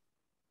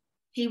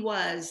 He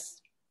was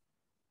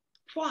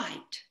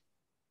quite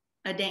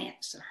a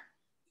dancer.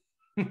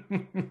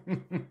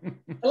 The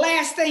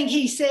last thing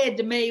he said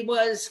to me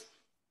was,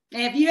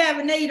 if you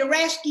ever need a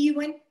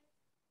rescuing,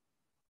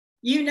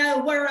 you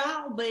know where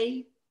I'll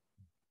be.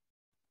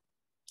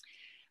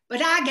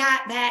 But I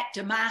got back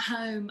to my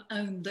home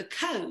on the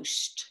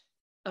coast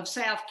of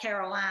South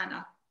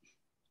Carolina,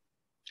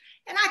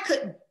 and I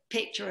couldn't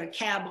picture a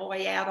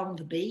cowboy out on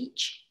the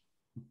beach.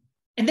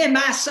 And then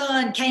my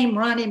son came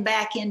running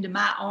back into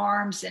my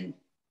arms, and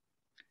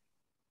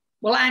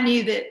well, I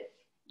knew that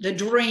the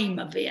dream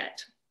of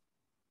it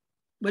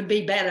would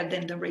be better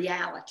than the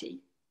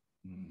reality.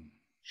 Mm.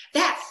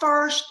 That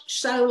first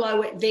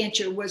solo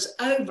adventure was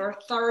over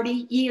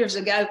 30 years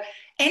ago,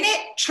 and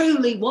it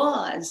truly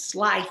was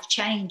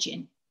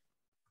life-changing.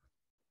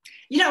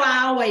 You know,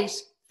 I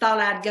always thought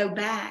I'd go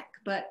back,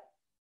 but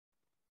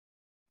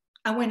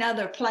I went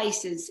other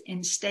places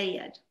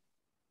instead.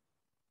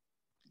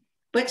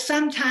 But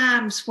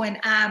sometimes when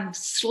I'm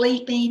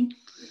sleeping,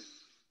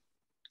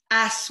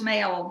 I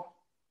smell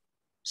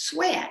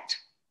sweat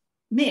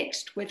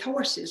mixed with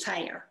horse's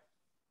hair.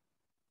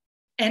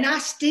 And I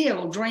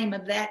still dream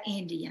of that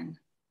Indian,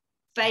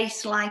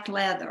 face like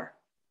leather,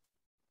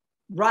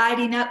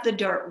 riding up the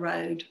dirt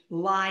road,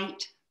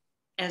 light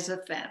as a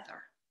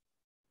feather.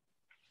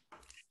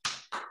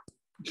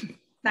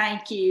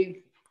 Thank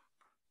you.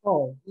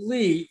 Oh,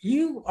 Lee,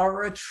 you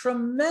are a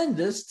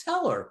tremendous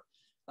teller.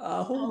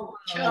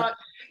 Chuck,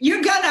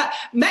 you're gonna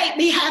make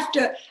me have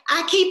to,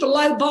 I keep a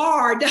low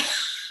bar.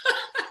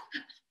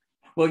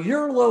 Well,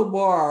 your low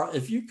bar,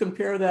 if you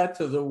compare that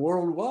to the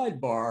worldwide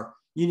bar,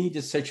 you need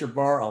to set your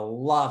bar a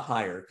lot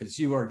higher, because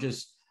you are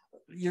just,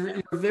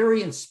 you're a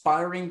very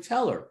inspiring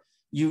teller.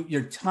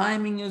 Your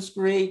timing is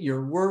great.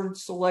 Your word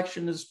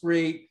selection is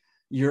great.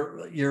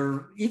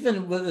 You're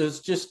even when it's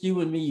just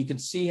you and me, you can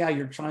see how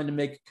you're trying to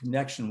make a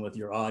connection with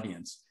your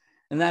audience.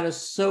 And that is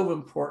so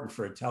important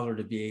for a teller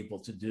to be able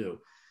to do.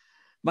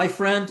 My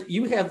friend,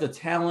 you have the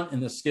talent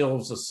and the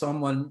skills of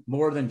someone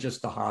more than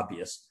just a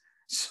hobbyist.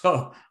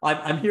 So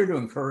I'm here to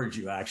encourage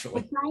you, actually.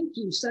 Well, thank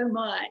you so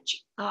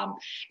much.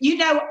 You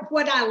know,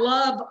 what I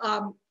love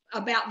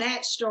about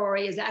that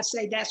story is, I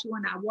say that's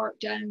when I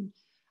worked on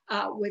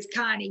with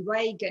Connie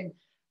Reagan.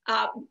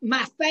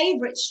 My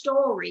favorite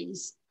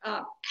stories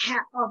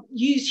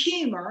use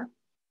humor,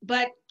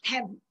 but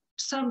have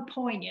some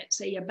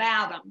poignancy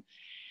about them.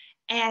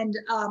 And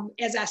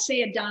as I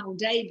said, Donald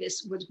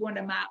Davis was one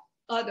of my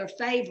other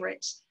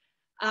favorites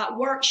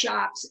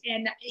workshops.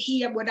 And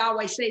he would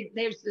always say,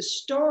 there's the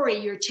story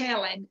you're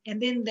telling,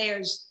 and then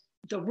there's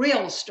the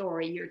real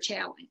story you're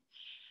telling.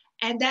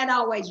 And that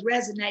always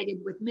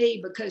resonated with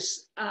me,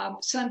 because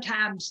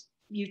sometimes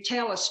you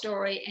tell a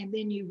story and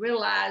then you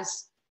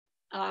realize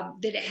that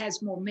it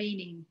has more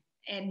meaning,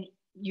 and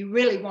you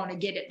really want to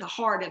get at the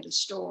heart of the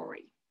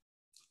story.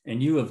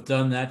 And you have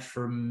done that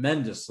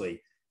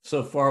tremendously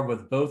so far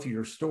with both of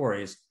your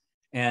stories.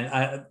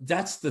 And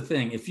that's the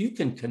thing. If you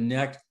can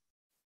connect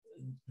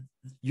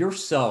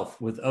yourself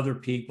with other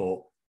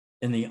people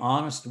in the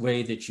honest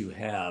way that you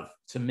have,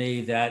 to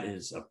me, that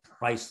is a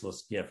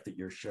priceless gift that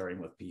you're sharing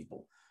with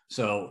people.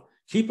 So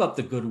keep up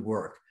the good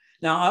work.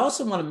 Now, I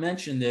also want to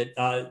mention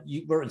that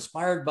you were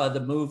inspired by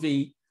the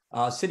movie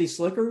City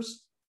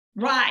Slickers.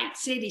 Right,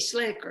 City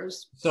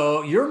Slickers.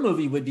 So your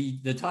movie would be,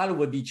 the title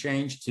would be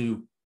changed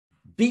to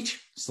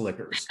Beach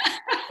Slickers.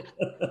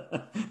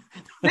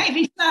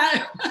 Maybe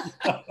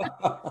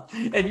so.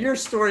 And your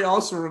story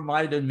also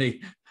reminded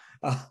me,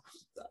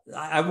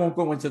 I won't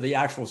go into the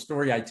actual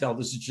story I tell.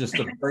 This is just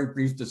a very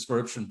brief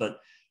description, but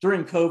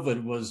during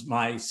COVID was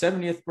my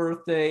 70th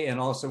birthday and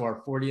also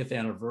our 40th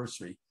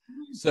anniversary.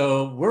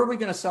 So where are we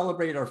going to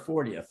celebrate our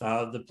 40th?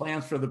 The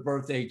plans for the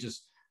birthday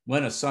just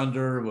went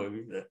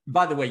asunder.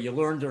 By the way, you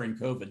learn during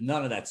COVID,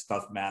 none of that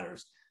stuff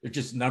matters. They're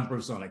just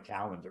numbers on a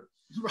calendar.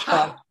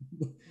 Right.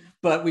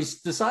 But we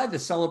decided to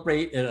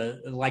celebrate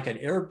like an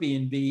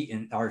Airbnb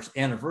in our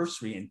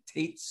anniversary in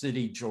Tate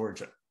City,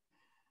 Georgia.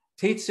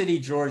 Tate City,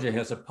 Georgia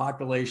has a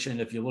population,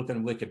 if you look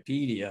on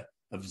Wikipedia,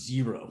 of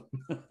 0.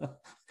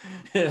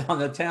 On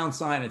the town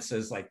sign, it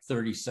says like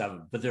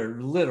 37, but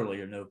there literally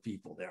are no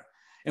people there.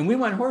 And we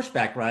went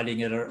horseback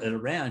riding at a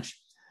ranch.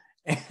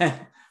 And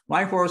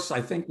my horse,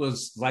 I think,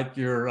 was like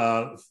your,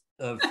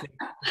 was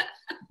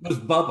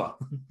Bubba.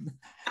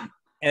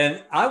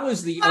 And I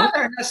was the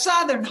a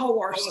southern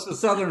horse. I was a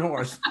southern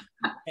horse.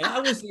 And I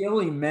was the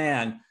only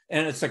man.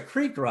 And it's a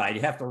creek ride.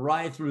 You have to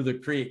ride through the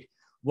creek.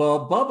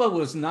 Well, Bubba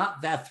was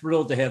not that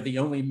thrilled to have the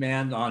only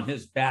man on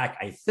his back,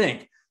 I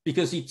think,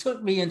 because he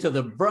took me into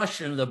the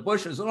brush and the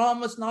bushes and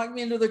almost knocked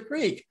me into the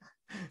creek.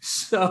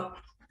 So,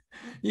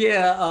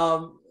 yeah,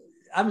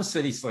 I'm a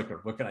city slicker.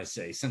 What can I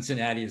say?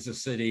 Cincinnati is a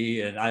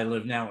city, and I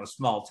live now in a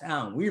small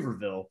town,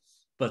 Weaverville,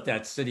 but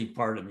that city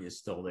part of me is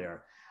still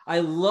there.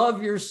 I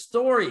love your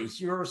stories.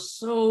 You're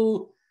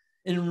so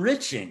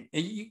enriching.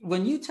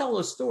 When you tell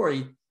a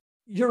story,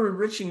 you're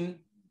enriching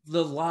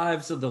the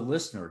lives of the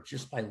listener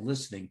just by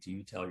listening to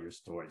you tell your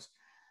stories.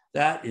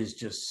 That is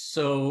just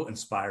so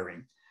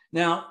inspiring.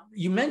 Now,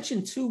 you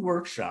mentioned 2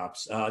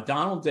 workshops,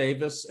 Donald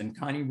Davis and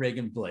Connie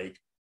Reagan Blake.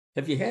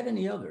 Have you had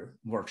any other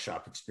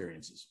workshop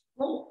experiences?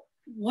 Well,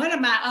 one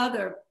of my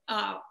other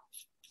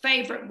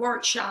favorite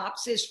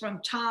workshops is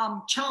from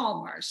Tom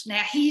Chalmers.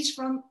 Now, he's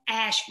from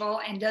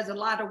Asheville and does a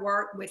lot of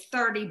work with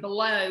 30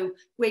 Below,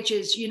 which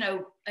is, you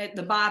know, at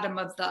the bottom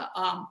of the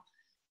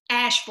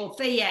Asheville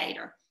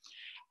Theater.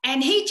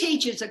 And he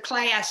teaches a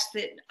class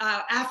that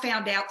I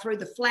found out through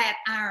the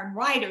Flatiron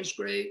Writers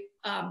Group.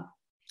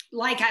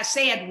 Like I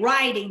said,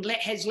 writing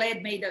has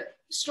led me to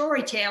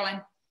storytelling.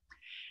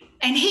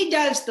 And he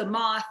does the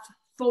moth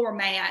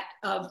format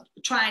of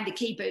trying to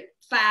keep it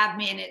 5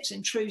 minutes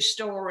and true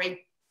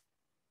story.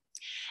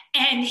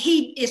 And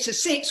it's a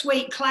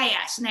 6-week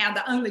class. Now,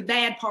 the only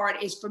bad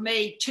part is for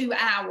me, 2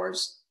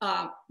 hours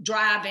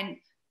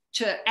driving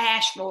to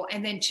Asheville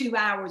and then 2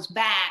 hours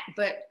back.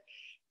 But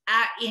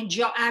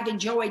I've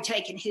enjoyed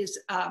taking his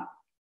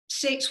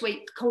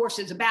 6-week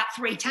courses about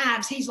 3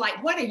 times. He's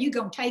like, what are you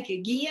going to take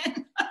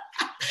again?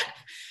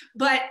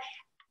 But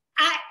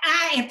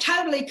I am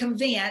totally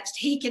convinced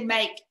he can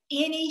make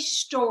any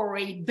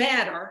story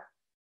better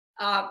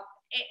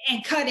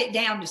and cut it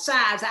down to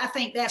size. I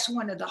think that's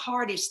one of the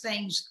hardest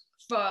things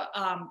for,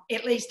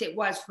 at least it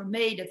was for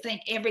me, to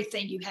think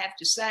everything you have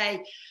to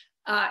say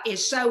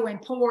is so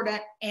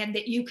important and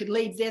that you could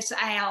leave this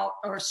out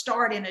or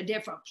start in a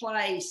different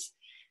place.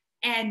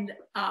 And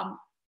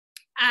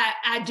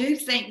I do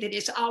think that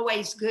it's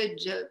always good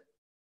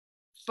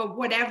for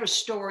whatever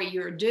story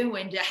you're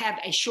doing, to have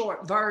a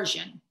short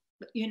version,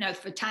 you know,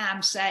 for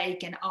time's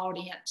sake and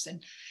audience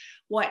and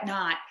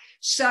whatnot.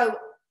 So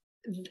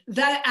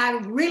that I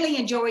really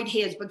enjoyed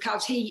his,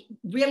 because he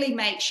really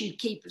makes you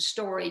keep a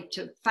story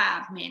to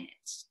 5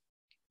 minutes.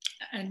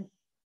 And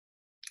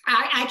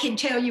I can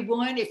tell you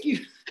one if you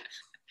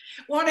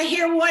want to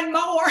hear one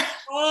more.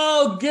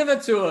 Oh, give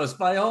it to us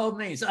by all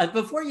means.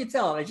 Before you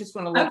tell it, I just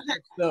want to let you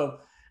know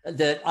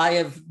that I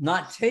have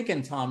not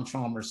taken Tom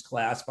Chalmers'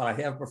 class, but I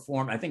have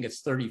performed, I think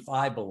it's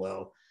 35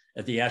 Below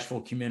at the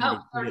Asheville Community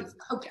Theater.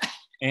 Okay.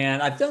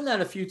 And I've done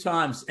that a few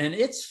times, and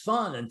it's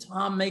fun, and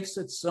Tom makes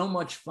it so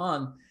much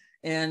fun.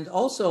 And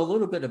also a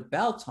little bit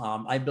about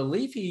Tom, I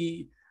believe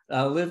he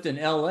lived in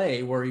LA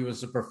where he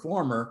was a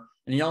performer,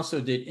 and he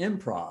also did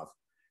improv.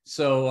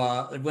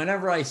 So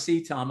whenever I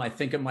see Tom, I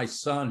think of my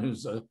son,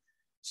 who's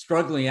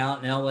struggling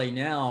out in LA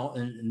now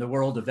in the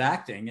world of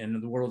acting and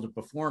in the world of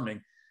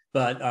performing.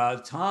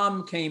 But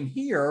Tom came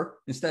here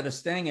instead of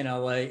staying in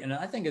LA, and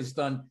I think has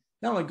done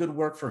not only good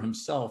work for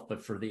himself,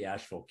 but for the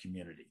Asheville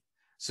community.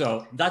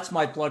 So that's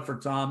my plug for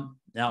Tom.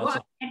 Now,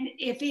 well, and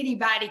if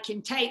anybody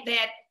can take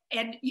that,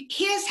 and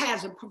his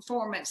has a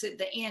performance at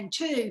the end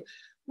too,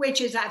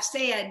 which, as I've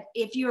said,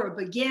 if you're a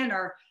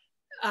beginner,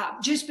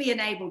 just being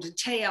able to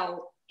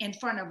tell in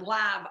front of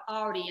live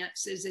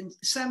audiences, and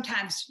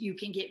sometimes you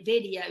can get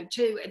video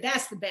too.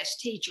 That's the best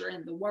teacher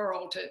in the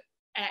world to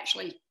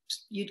actually,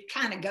 you'd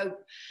kind of go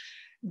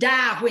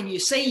die when you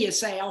see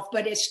yourself,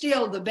 but it's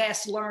still the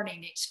best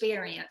learning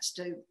experience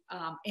to,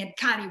 and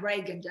Connie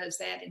Reagan does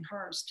that in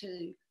hers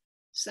too.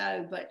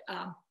 So,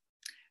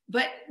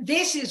 but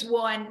this is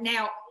one,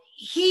 now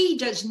he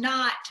does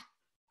not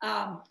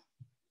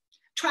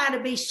try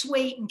to be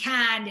sweet and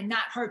kind and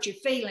not hurt your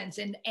feelings,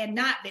 and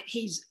not that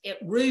he's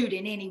rude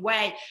in any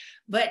way,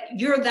 but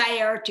you're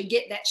there to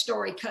get that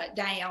story cut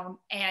down.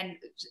 And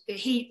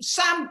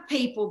some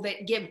people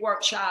that give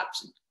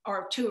workshops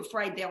are too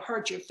afraid they'll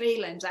hurt your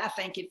feelings. I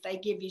think if they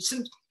give you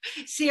some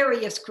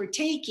serious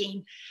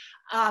critiquing,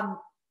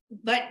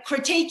 but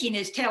critiquing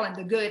is telling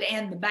the good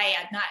and the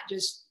bad, not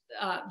just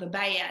the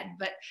bad.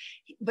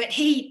 But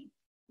he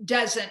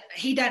doesn't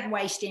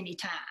waste any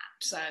time.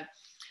 So,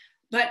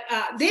 but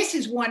this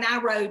is one I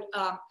wrote,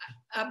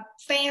 a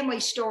family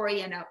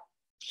story and a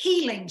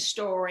healing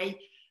story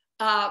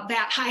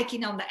about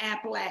hiking on the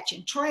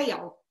Appalachian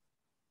Trail.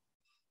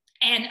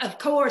 And of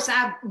course,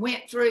 I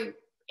went through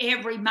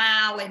every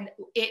mile, and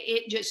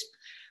it just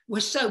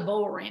was so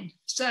boring.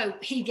 So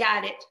he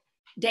got it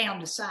down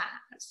to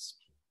size.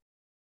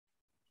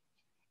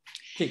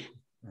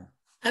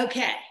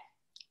 Okay.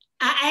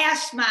 I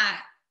asked my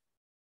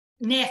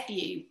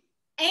nephew,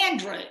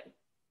 Andrew,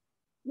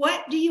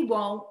 what do you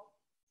want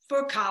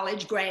for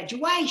college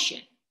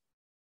graduation?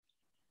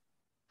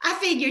 I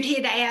figured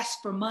he'd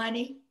ask for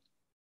money,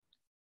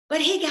 but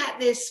he got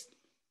this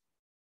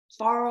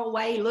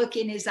faraway look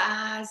in his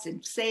eyes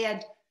and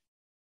said,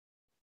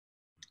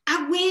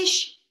 I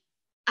wish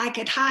I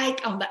could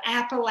hike on the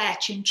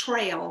Appalachian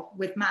Trail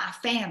with my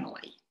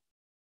family.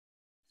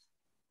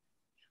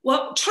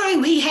 Well,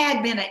 true, he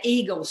had been an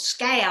Eagle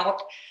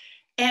Scout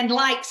and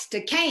likes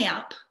to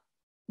camp,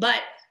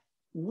 but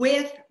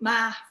with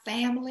my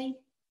family?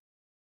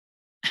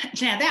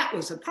 Now that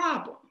was a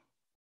problem,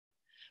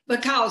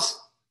 because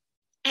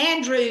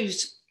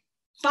Andrew's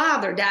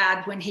father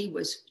died when he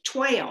was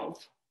 12,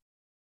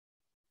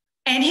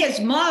 and his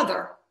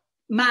mother,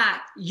 my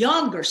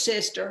younger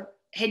sister,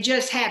 had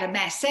just had a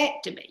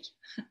mastectomy.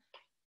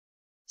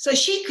 So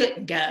she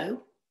couldn't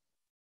go.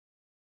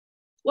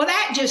 Well,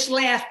 that just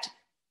left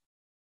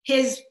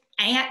his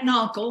aunt and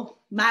uncle,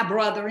 my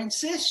brother and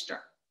sister.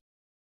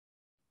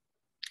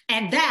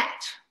 And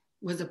that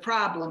was a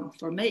problem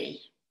for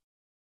me,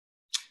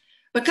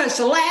 because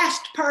the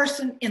last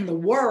person in the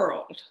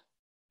world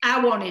I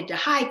wanted to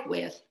hike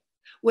with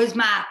was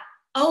my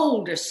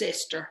older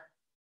sister,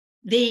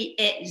 the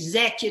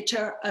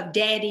executor of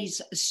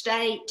Daddy's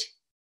estate.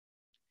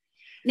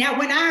 Now,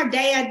 when our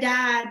dad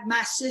died,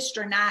 my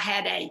sister and I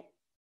had a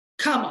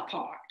come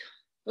apart.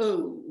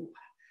 Oh,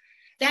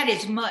 that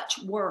is much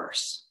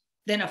worse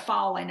than a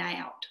falling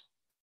out.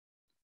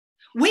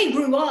 We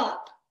grew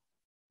up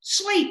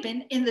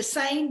sleeping in the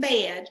same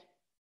bed,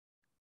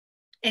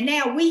 and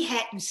now we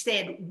hadn't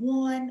said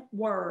one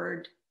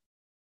word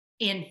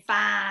in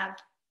 5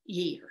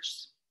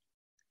 years.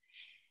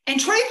 And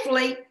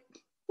truthfully,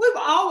 we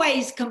were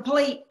always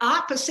complete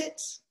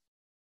opposites.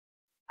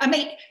 I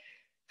mean,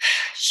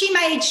 she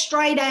made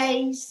straight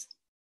A's.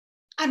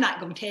 I'm not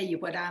going to tell you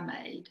what I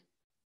made.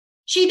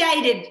 She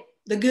dated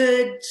the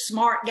good,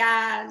 smart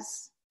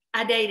guys.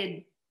 I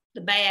dated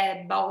the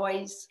bad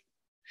boys.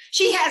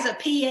 She has a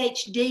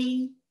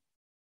PhD.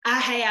 I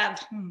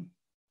have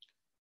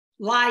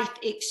life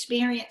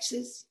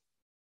experiences.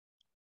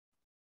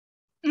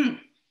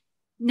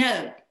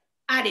 No,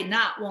 I did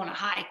not want to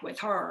hike with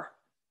her.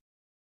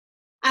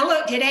 I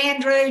looked at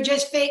Andrew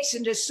just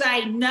fixing to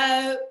say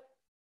no,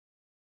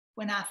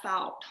 when I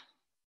thought,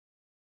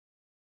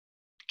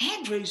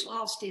 Andrew's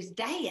lost his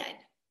dad,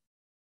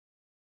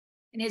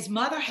 and his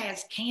mother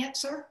has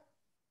cancer.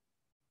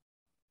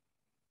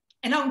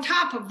 And on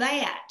top of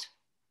that,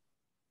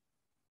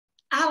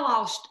 I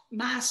lost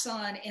my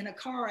son in a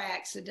car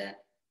accident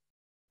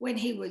when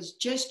he was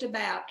just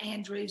about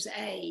Andrew's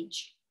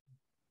age.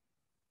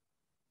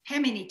 How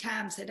many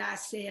times had I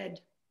said,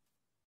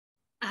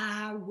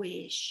 I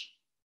wish?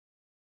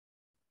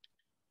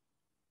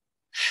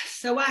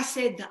 So I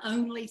said the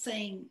only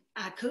thing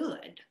I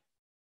could.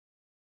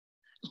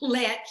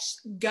 Let's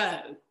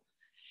go.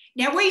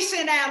 Now, we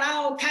sent out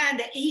all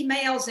kinds of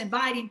emails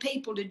inviting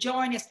people to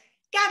join us,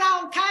 got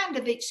all kinds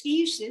of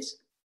excuses.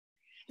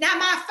 Now,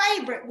 my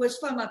favorite was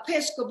from an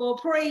Episcopal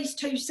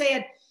priest who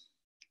said,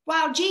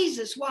 while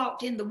Jesus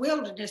walked in the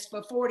wilderness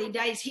for 40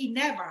 days, he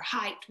never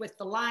hiked with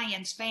the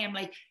Lyons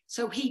family,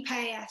 so he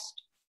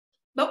passed.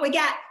 But we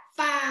got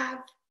 5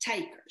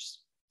 takers.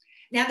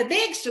 Now, the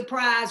big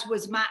surprise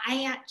was my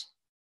aunt,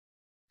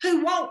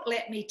 who won't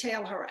let me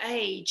tell her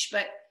age,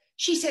 but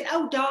she said,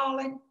 oh,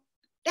 darling,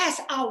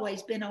 that's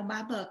always been on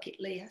my bucket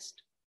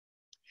list.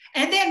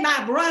 And then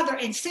my brother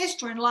and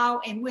sister-in-law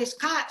in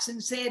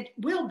Wisconsin said,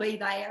 we'll be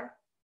there.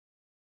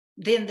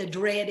 Then the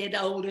dreaded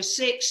older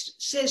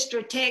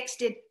sister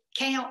texted,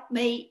 count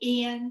me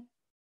in.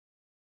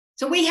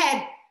 So we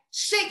had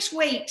 6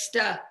 weeks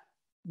to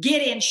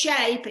get in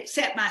shape,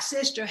 except my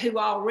sister, who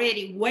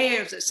already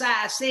wears a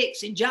size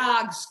 6 and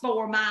jogs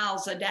 4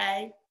 miles a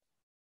day.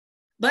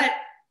 But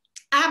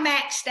I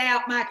maxed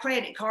out my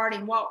credit card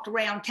and walked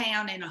around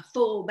town in a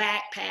full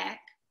backpack.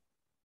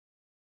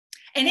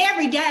 And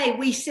every day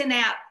we sent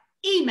out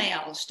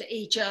emails to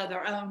each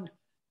other on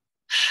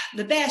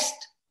the best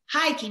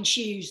hiking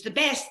shoes, the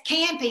best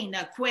camping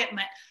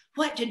equipment,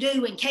 what to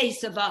do in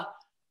case of a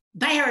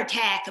bear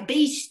attack, a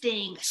bee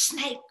sting, a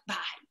snake bite.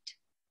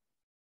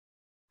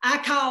 I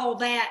call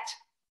that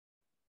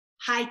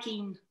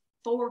hiking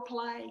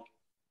foreplay.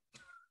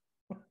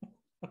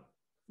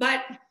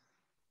 But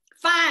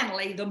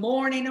finally, the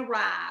morning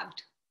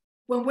arrived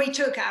when we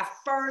took our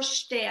first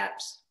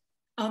steps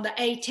on the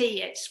AT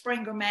at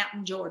Springer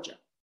Mountain, Georgia.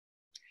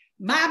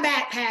 My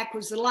backpack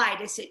was the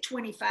lightest at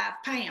 25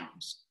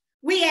 pounds.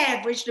 We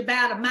averaged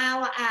about a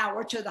mile an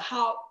hour to the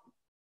Hawk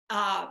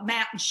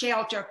Mountain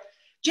shelter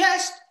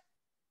just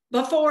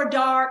before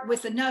dark,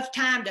 with enough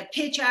time to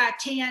pitch our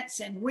tents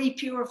and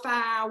repurify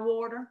our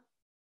water.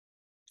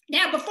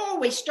 Now, before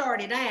we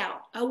started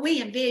out,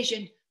 we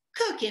envisioned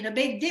cooking a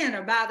big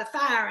dinner by the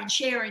fire and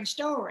sharing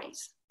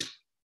stories.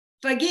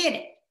 Forget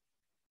it.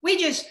 We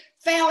just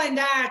fell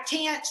into our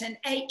tents and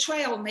ate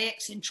trail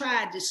mix and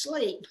tried to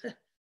sleep.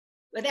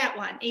 But that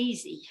wasn't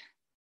easy.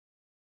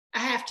 I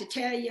have to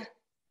tell you,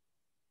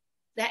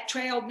 that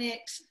trail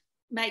mix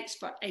makes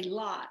for a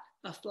lot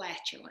of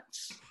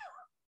flatulence.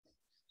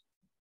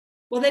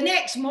 Well, the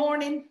next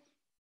morning,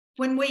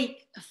 when we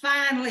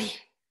finally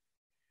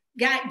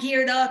got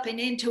geared up and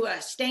into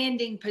a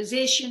standing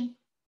position,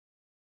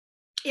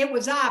 it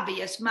was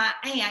obvious my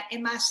aunt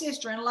and my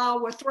sister-in-law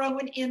were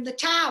throwing in the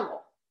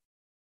towel.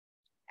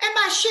 And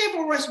my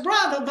chivalrous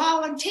brother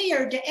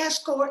volunteered to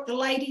escort the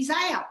ladies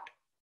out.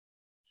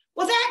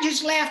 Well, that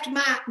just left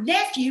my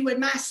nephew and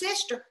my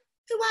sister,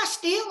 who I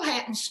still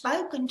hadn't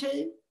spoken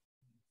to.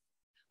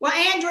 Well,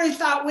 Andrew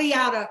thought we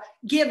ought to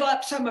give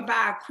up some of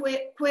our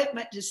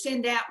equipment to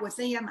send out with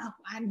them.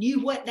 I knew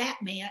what that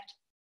meant.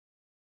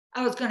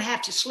 I was going to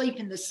have to sleep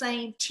in the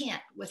same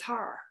tent with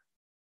her.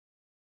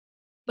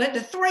 But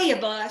the three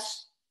of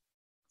us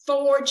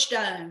forged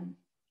on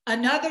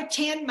another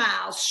 10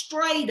 miles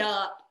straight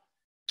up,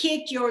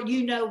 kicked your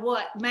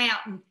you-know-what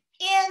mountain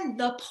in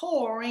the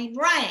pouring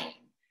rain,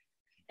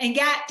 and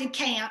got to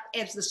camp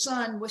as the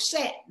sun was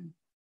setting.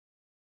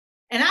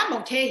 And I'm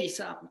going to tell you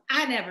something.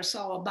 I never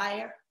saw a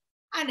bear.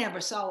 I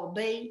never saw a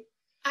bee.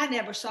 I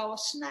never saw a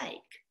snake.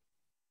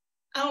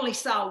 I only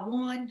saw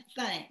one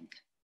thing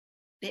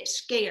that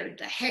scared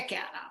the heck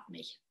out of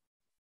me.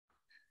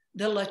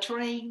 The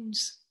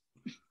latrines.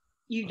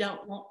 You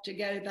don't want to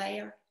go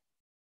there.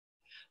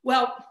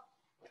 Well,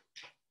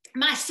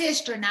 my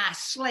sister and I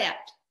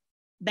slept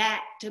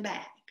back to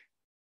back.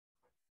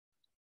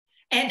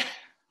 And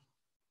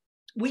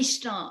we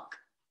stunk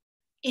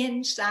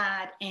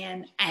inside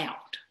and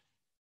out.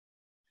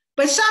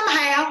 But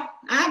somehow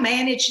I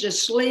managed to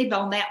sleep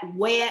on that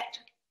wet,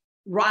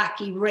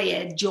 rocky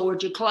red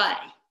Georgia clay.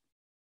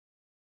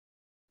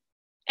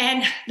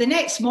 And the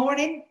next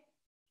morning,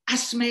 I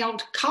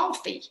smelled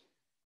coffee.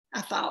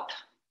 I thought,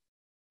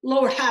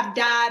 Lord, I've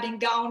died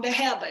and gone to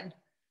heaven.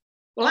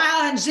 Well,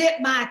 I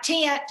unzipped my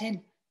tent,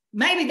 and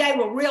maybe they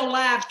were real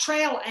live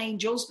trail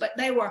angels, but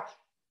they were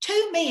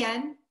two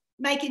men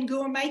making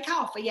gourmet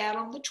coffee out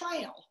on the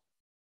trail.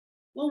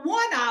 Well,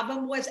 one of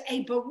them was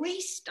a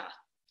barista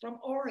from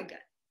Oregon.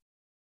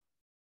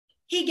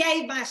 He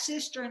gave my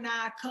sister and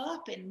I a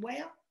cup, and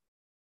well,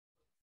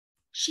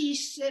 she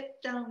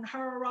sipped on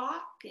her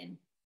rock and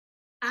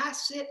I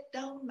sipped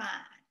on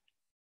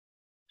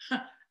mine.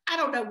 I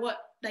don't know what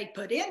they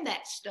put in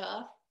that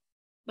stuff,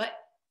 but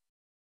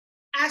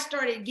I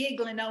started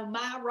giggling on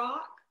my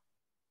rock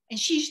and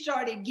she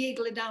started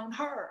giggling on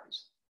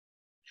hers.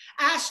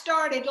 I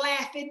started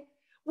laughing.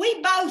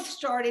 We both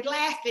started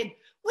laughing.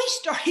 We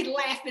started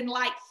laughing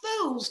like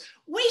fools.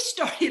 We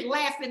started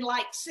laughing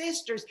like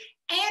sisters.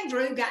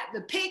 Andrew got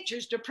the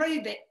pictures to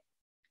prove it.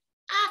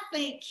 I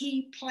think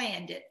he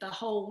planned it the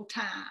whole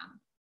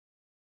time.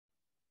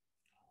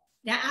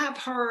 Now, I've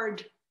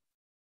heard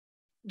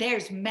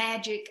there's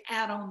magic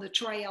out on the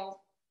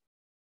trail,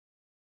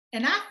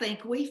 and I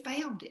think we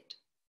found it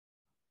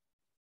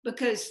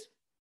because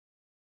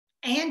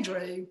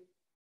Andrew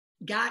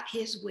got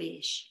his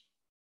wish,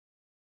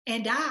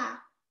 and I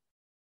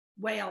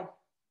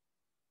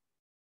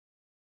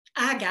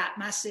got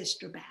my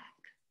sister back.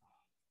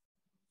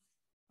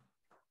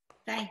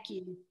 Thank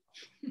you.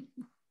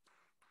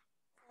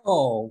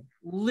 Oh,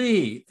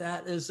 Lee,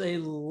 that is a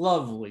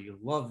lovely,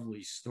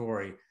 lovely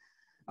story.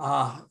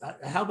 How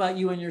about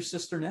you and your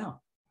sister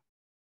now?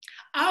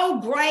 Oh,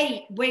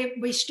 great.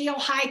 We're still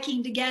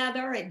hiking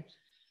together, and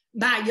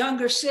my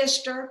younger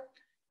sister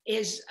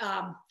is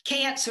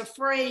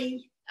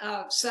cancer-free.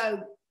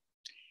 So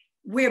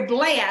we're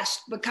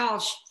blessed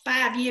because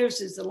 5 years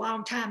is a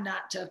long time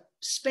not to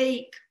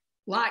speak.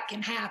 A lot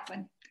can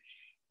happen.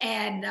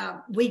 And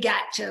we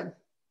got to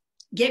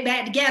get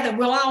back together.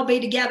 We'll all be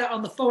together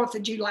on the 4th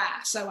of July.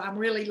 So I'm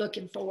really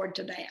looking forward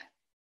to that.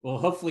 Well,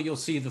 hopefully you'll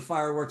see the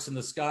fireworks in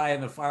the sky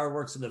and the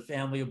fireworks in the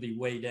family will be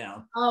way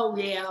down. Oh,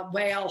 yeah.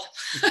 Well,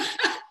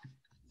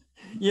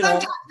 you know,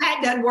 sometimes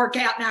that doesn't work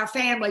out in our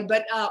family,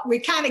 but we're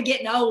kind of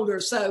getting older.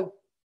 So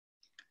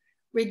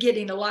we're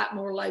getting a lot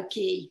more low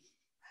key.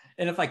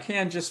 And if I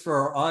can, just for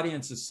our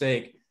audience's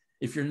sake,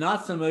 if you're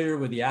not familiar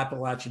with the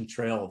Appalachian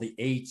Trail, the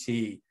AT,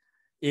 it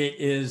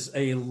is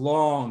a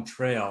long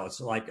trail. It's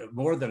like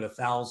more than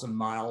 1,000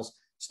 miles,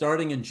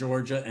 starting in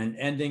Georgia and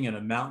ending in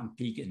a mountain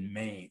peak in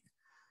Maine.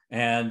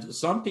 And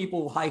some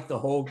people hike the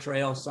whole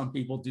trail. Some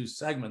people do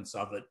segments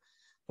of it,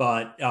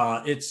 but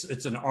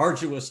it's an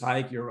arduous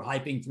hike. You're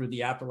hiking through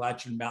the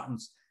Appalachian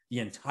Mountains the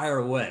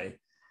entire way.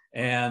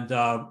 And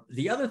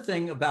the other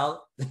thing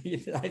about,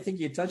 I think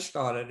you touched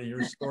on it in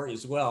your story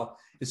as well,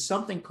 is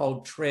something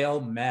called trail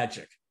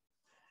magic.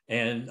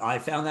 And I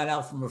found that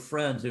out from a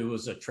friend who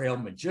was a trail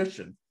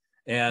magician.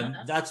 And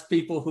that's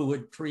people who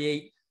would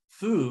create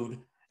food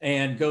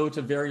and go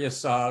to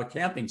various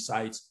camping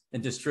sites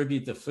and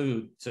distribute the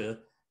food to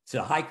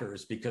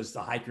hikers because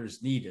the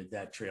hikers needed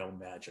that trail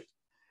magic.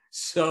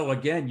 So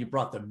again, you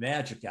brought the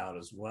magic out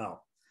as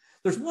well.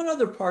 There's one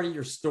other part of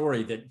your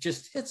story that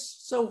just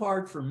hits so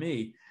hard for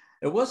me.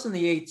 It wasn't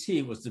the AT,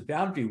 it was the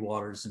Boundary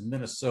Waters in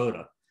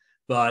Minnesota.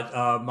 But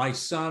my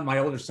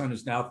older son,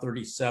 who's now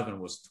 37,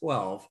 was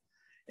 12.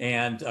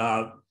 And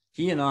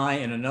he and I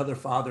and another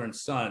father and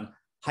son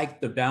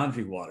hiked the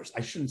Boundary Waters.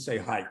 I shouldn't say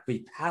hike,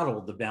 we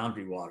paddled the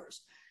Boundary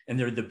Waters. And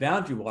they're the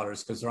Boundary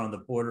Waters because they're on the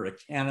border of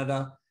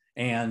Canada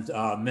and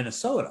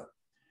Minnesota.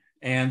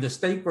 And the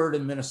state bird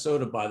in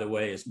Minnesota, by the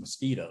way, is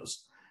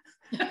mosquitoes.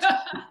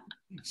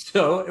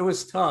 So it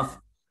was tough.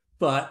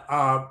 But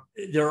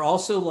there are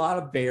also a lot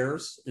of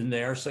bears in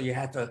there. So you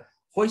had to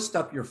hoist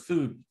up your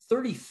food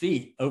 30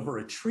 feet over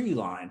a tree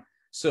line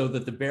so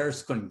that the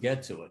bears couldn't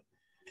get to it.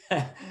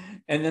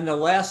 And then the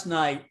last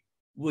night,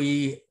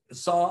 we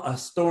saw a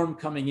storm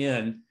coming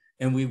in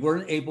and we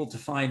weren't able to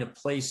find a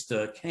place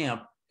to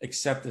camp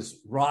except this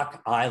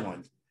rock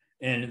island.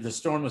 And the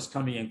storm was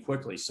coming in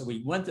quickly. So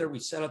we went there, we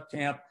set up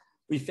camp.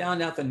 We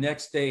found out the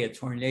next day a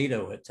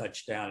tornado had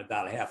touched down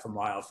about a half a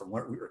mile from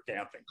where we were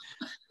camping.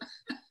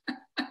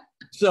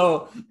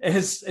 So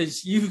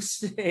as you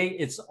say,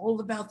 it's all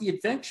about the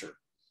adventure.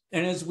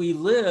 And as we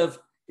live,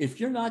 if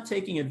you're not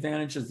taking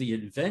advantage of the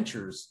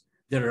adventures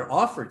that are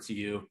offered to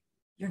you,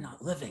 you're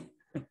not living.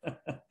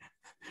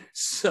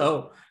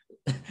 So,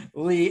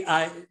 Lee,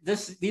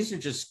 these are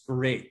just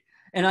great.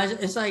 And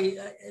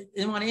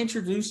when I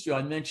introduced you,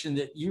 I mentioned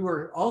that you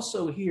were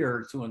also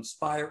here to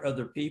inspire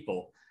other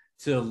people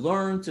to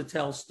learn to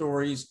tell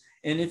stories.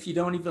 And if you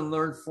don't even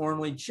learn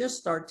formally, just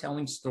start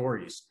telling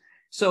stories.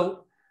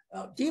 So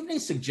do you have any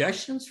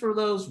suggestions for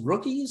those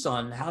rookies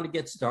on how to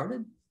get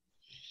started?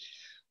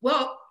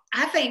 Well,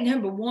 I think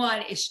number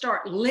one is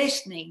start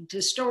listening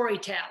to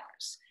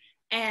storytellers.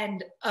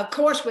 And of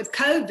course, with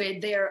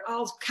COVID, there are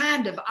all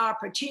kinds of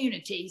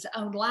opportunities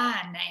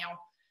online now.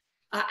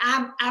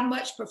 I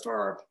much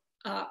prefer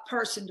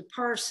person to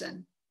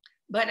person,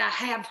 but I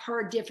have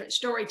heard different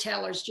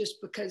storytellers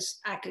just because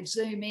I could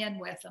zoom in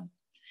with them.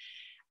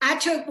 I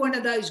took one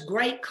of those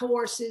great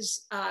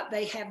courses.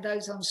 They have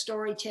those on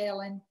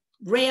storytelling,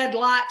 read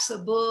lots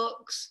of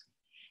books,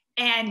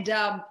 and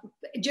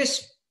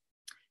just,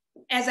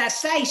 as I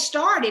say,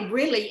 started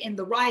really in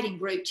the writing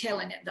group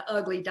telling at the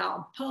Ugly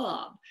Dog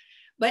Pub.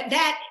 But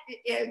that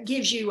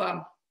gives you,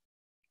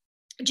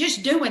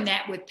 just doing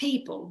that with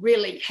people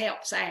really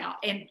helps out.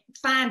 And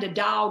find a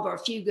dog or a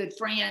few good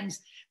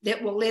friends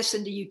that will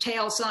listen to you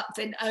tell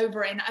something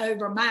over and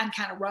over. Mine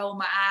kind of roll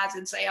my eyes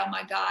and say, oh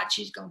my God,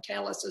 she's going to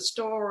tell us a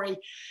story.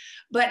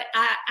 But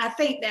I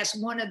think that's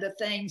one of the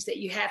things that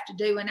you have to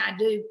do. And I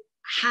do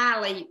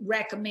highly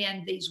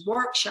recommend these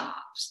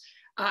workshops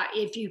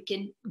if you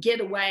can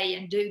get away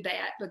and do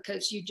that,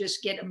 because you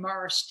just get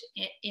immersed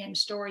in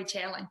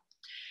storytelling.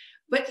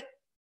 But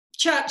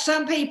Chuck,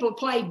 some people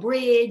play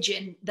bridge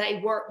and they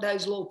work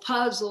those little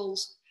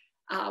puzzles.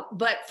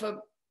 But for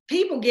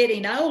people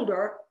getting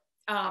older,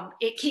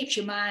 it keeps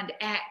your mind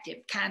active,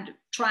 kind of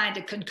trying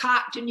to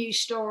concoct a new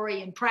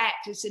story and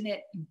practicing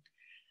it,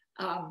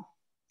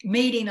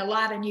 meeting a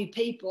lot of new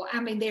people. I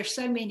mean, there's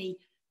so many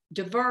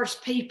diverse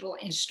people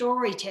in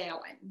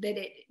storytelling that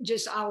it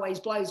just always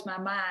blows my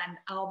mind,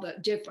 all the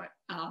different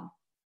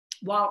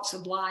walks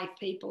of life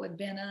people have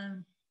been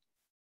on.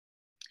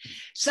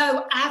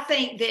 So I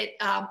think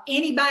that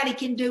anybody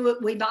can do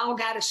it. We've all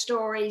got a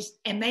stories,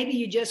 and maybe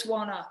you just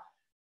want to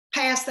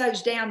pass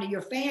those down to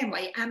your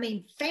family. I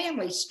mean,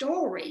 family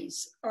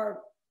stories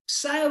are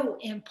so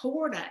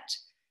important.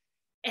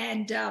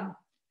 And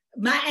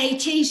my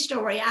AT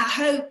story, I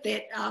hope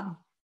that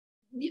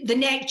the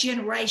next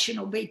generation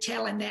will be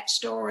telling that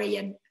story,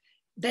 and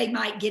they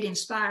might get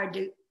inspired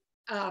to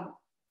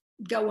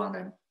go on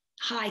a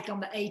hike on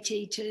the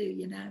AT too,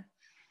 you know.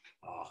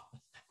 Oh,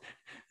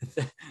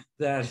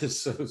 that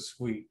is so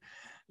sweet.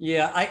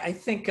 Yeah, I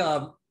think,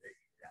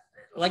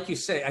 like you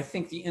say, I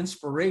think the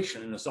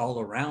inspiration is all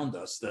around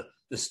us,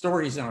 the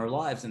stories in our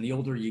lives, and the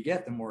older you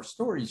get, the more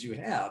stories you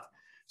have.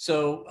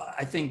 So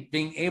I think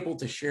being able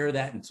to share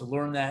that and to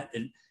learn that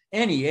at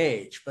any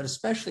age, but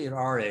especially at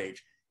our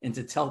age, and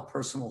to tell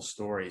personal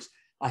stories.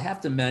 I have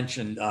to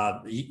mention,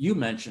 you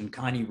mentioned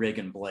Connie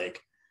Reagan Blake,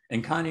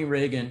 and Connie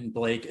Reagan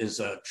Blake is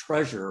a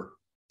treasure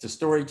to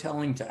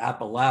storytelling, to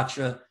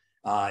Appalachia.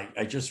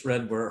 I just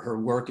read where her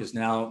work is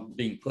now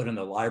being put in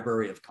the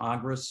Library of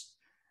Congress.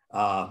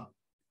 The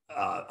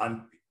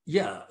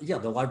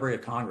Library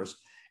of Congress.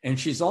 And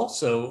she's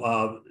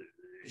also,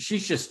 she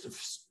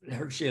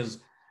has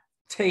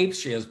tapes,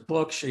 she has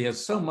books, she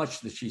has so much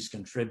that she's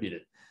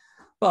contributed.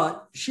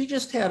 But she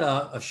just had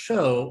a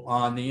show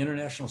on the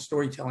International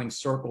Storytelling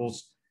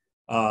Circle's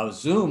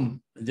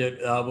Zoom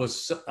that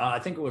was, I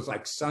think it was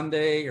like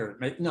Sunday or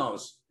no,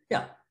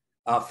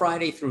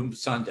 Friday through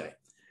Sunday.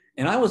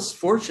 And I was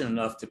fortunate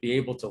enough to be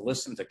able to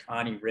listen to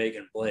Connie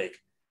Reagan Blake.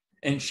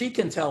 And she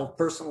can tell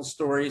personal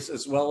stories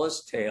as well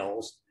as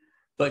tales,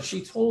 but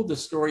she told the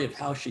story of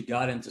how she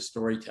got into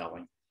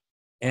storytelling.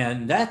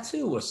 And that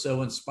too was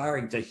so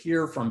inspiring to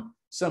hear from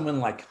someone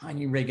like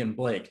Connie Reagan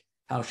Blake,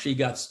 how she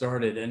got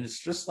started. And it's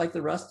just like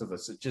the rest of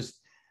us.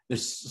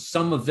 There's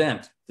some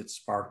event that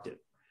sparked it.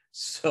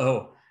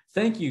 So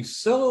thank you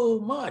so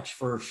much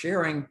for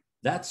sharing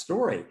that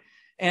story.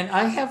 And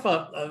I have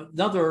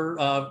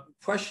another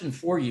question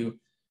for you,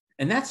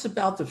 and that's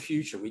about the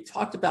future. We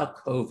talked about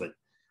COVID.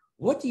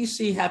 What do you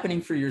see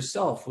happening for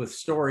yourself with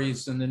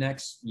stories in the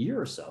next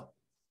year or so?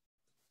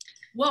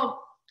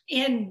 Well,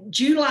 in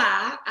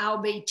July,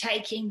 I'll be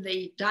taking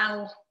the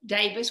Donald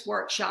Davis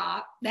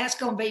workshop. That's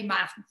going to be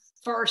my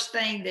first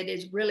thing that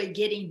is really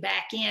getting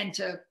back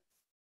into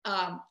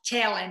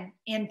telling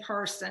in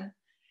person.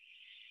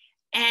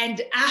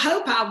 And I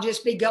hope I'll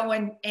just be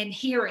going and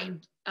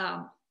hearing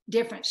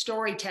different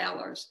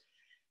storytellers.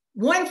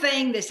 One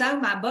thing that's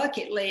on my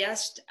bucket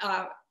list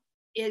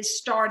is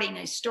starting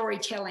a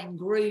storytelling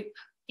group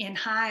in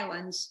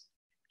Highlands.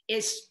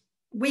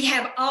 We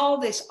have all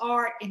this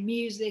art and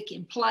music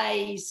and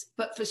plays,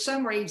 but for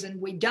some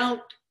reason we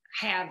don't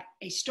have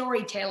a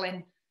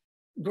storytelling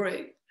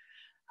group.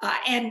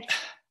 And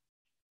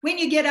when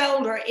you get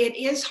older, it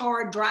is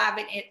hard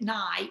driving at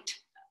night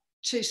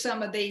to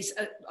some of these.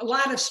 A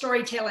lot of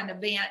storytelling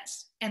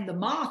events and the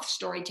Moth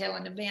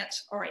storytelling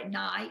events are at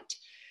night.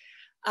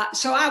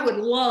 So I would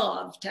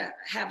love to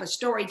have a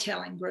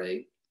storytelling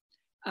group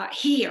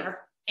here.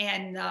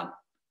 And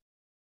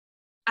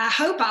I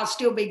hope I'll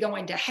still be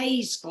going to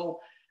Hayesville.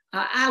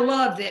 I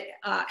love that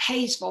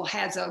Hayesville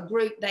has a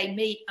group. They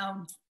meet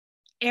on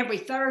every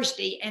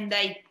Thursday and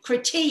they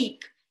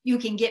critique. You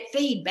can get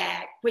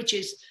feedback, which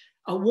is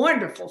a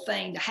wonderful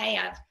thing to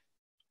have.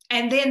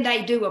 And then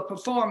they do a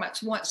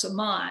performance once a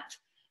month.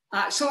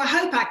 So I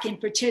hope I can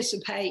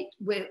participate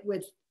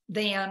with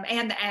them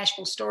and the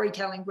Asheville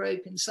Storytelling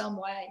Group in some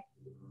way.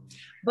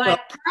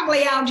 But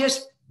probably I'll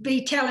just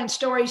be telling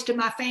stories to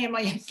my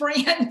family and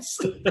friends.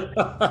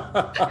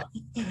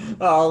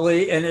 Oh,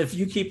 Lee, and if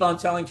you keep on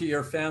telling to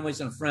your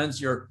families and friends,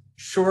 you're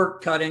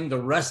shortcutting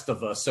the rest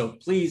of us. So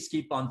please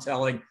keep on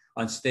telling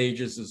on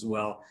stages as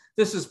well.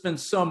 This has been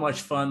so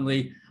much fun,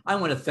 Lee. I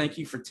want to thank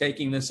you for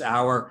taking this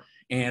hour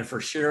and for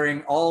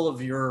sharing all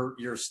of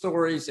your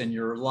stories and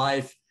your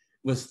life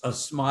with a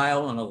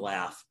smile and a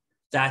laugh.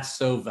 That's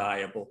so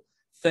valuable.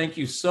 Thank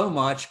you so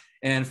much.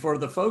 And for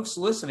the folks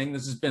listening,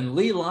 this has been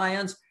Lee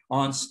Lyons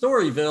on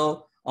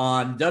Storyville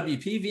on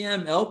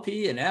WPVM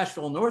LP in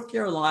Asheville, North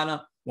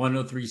Carolina,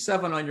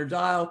 1037 on your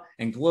dial,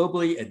 and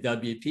globally at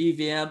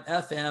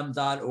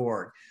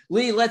WPVMFM.org.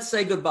 Lee, let's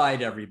say goodbye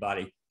to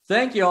everybody.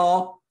 Thank you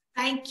all.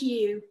 Thank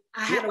you.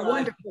 I had a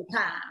wonderful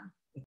time.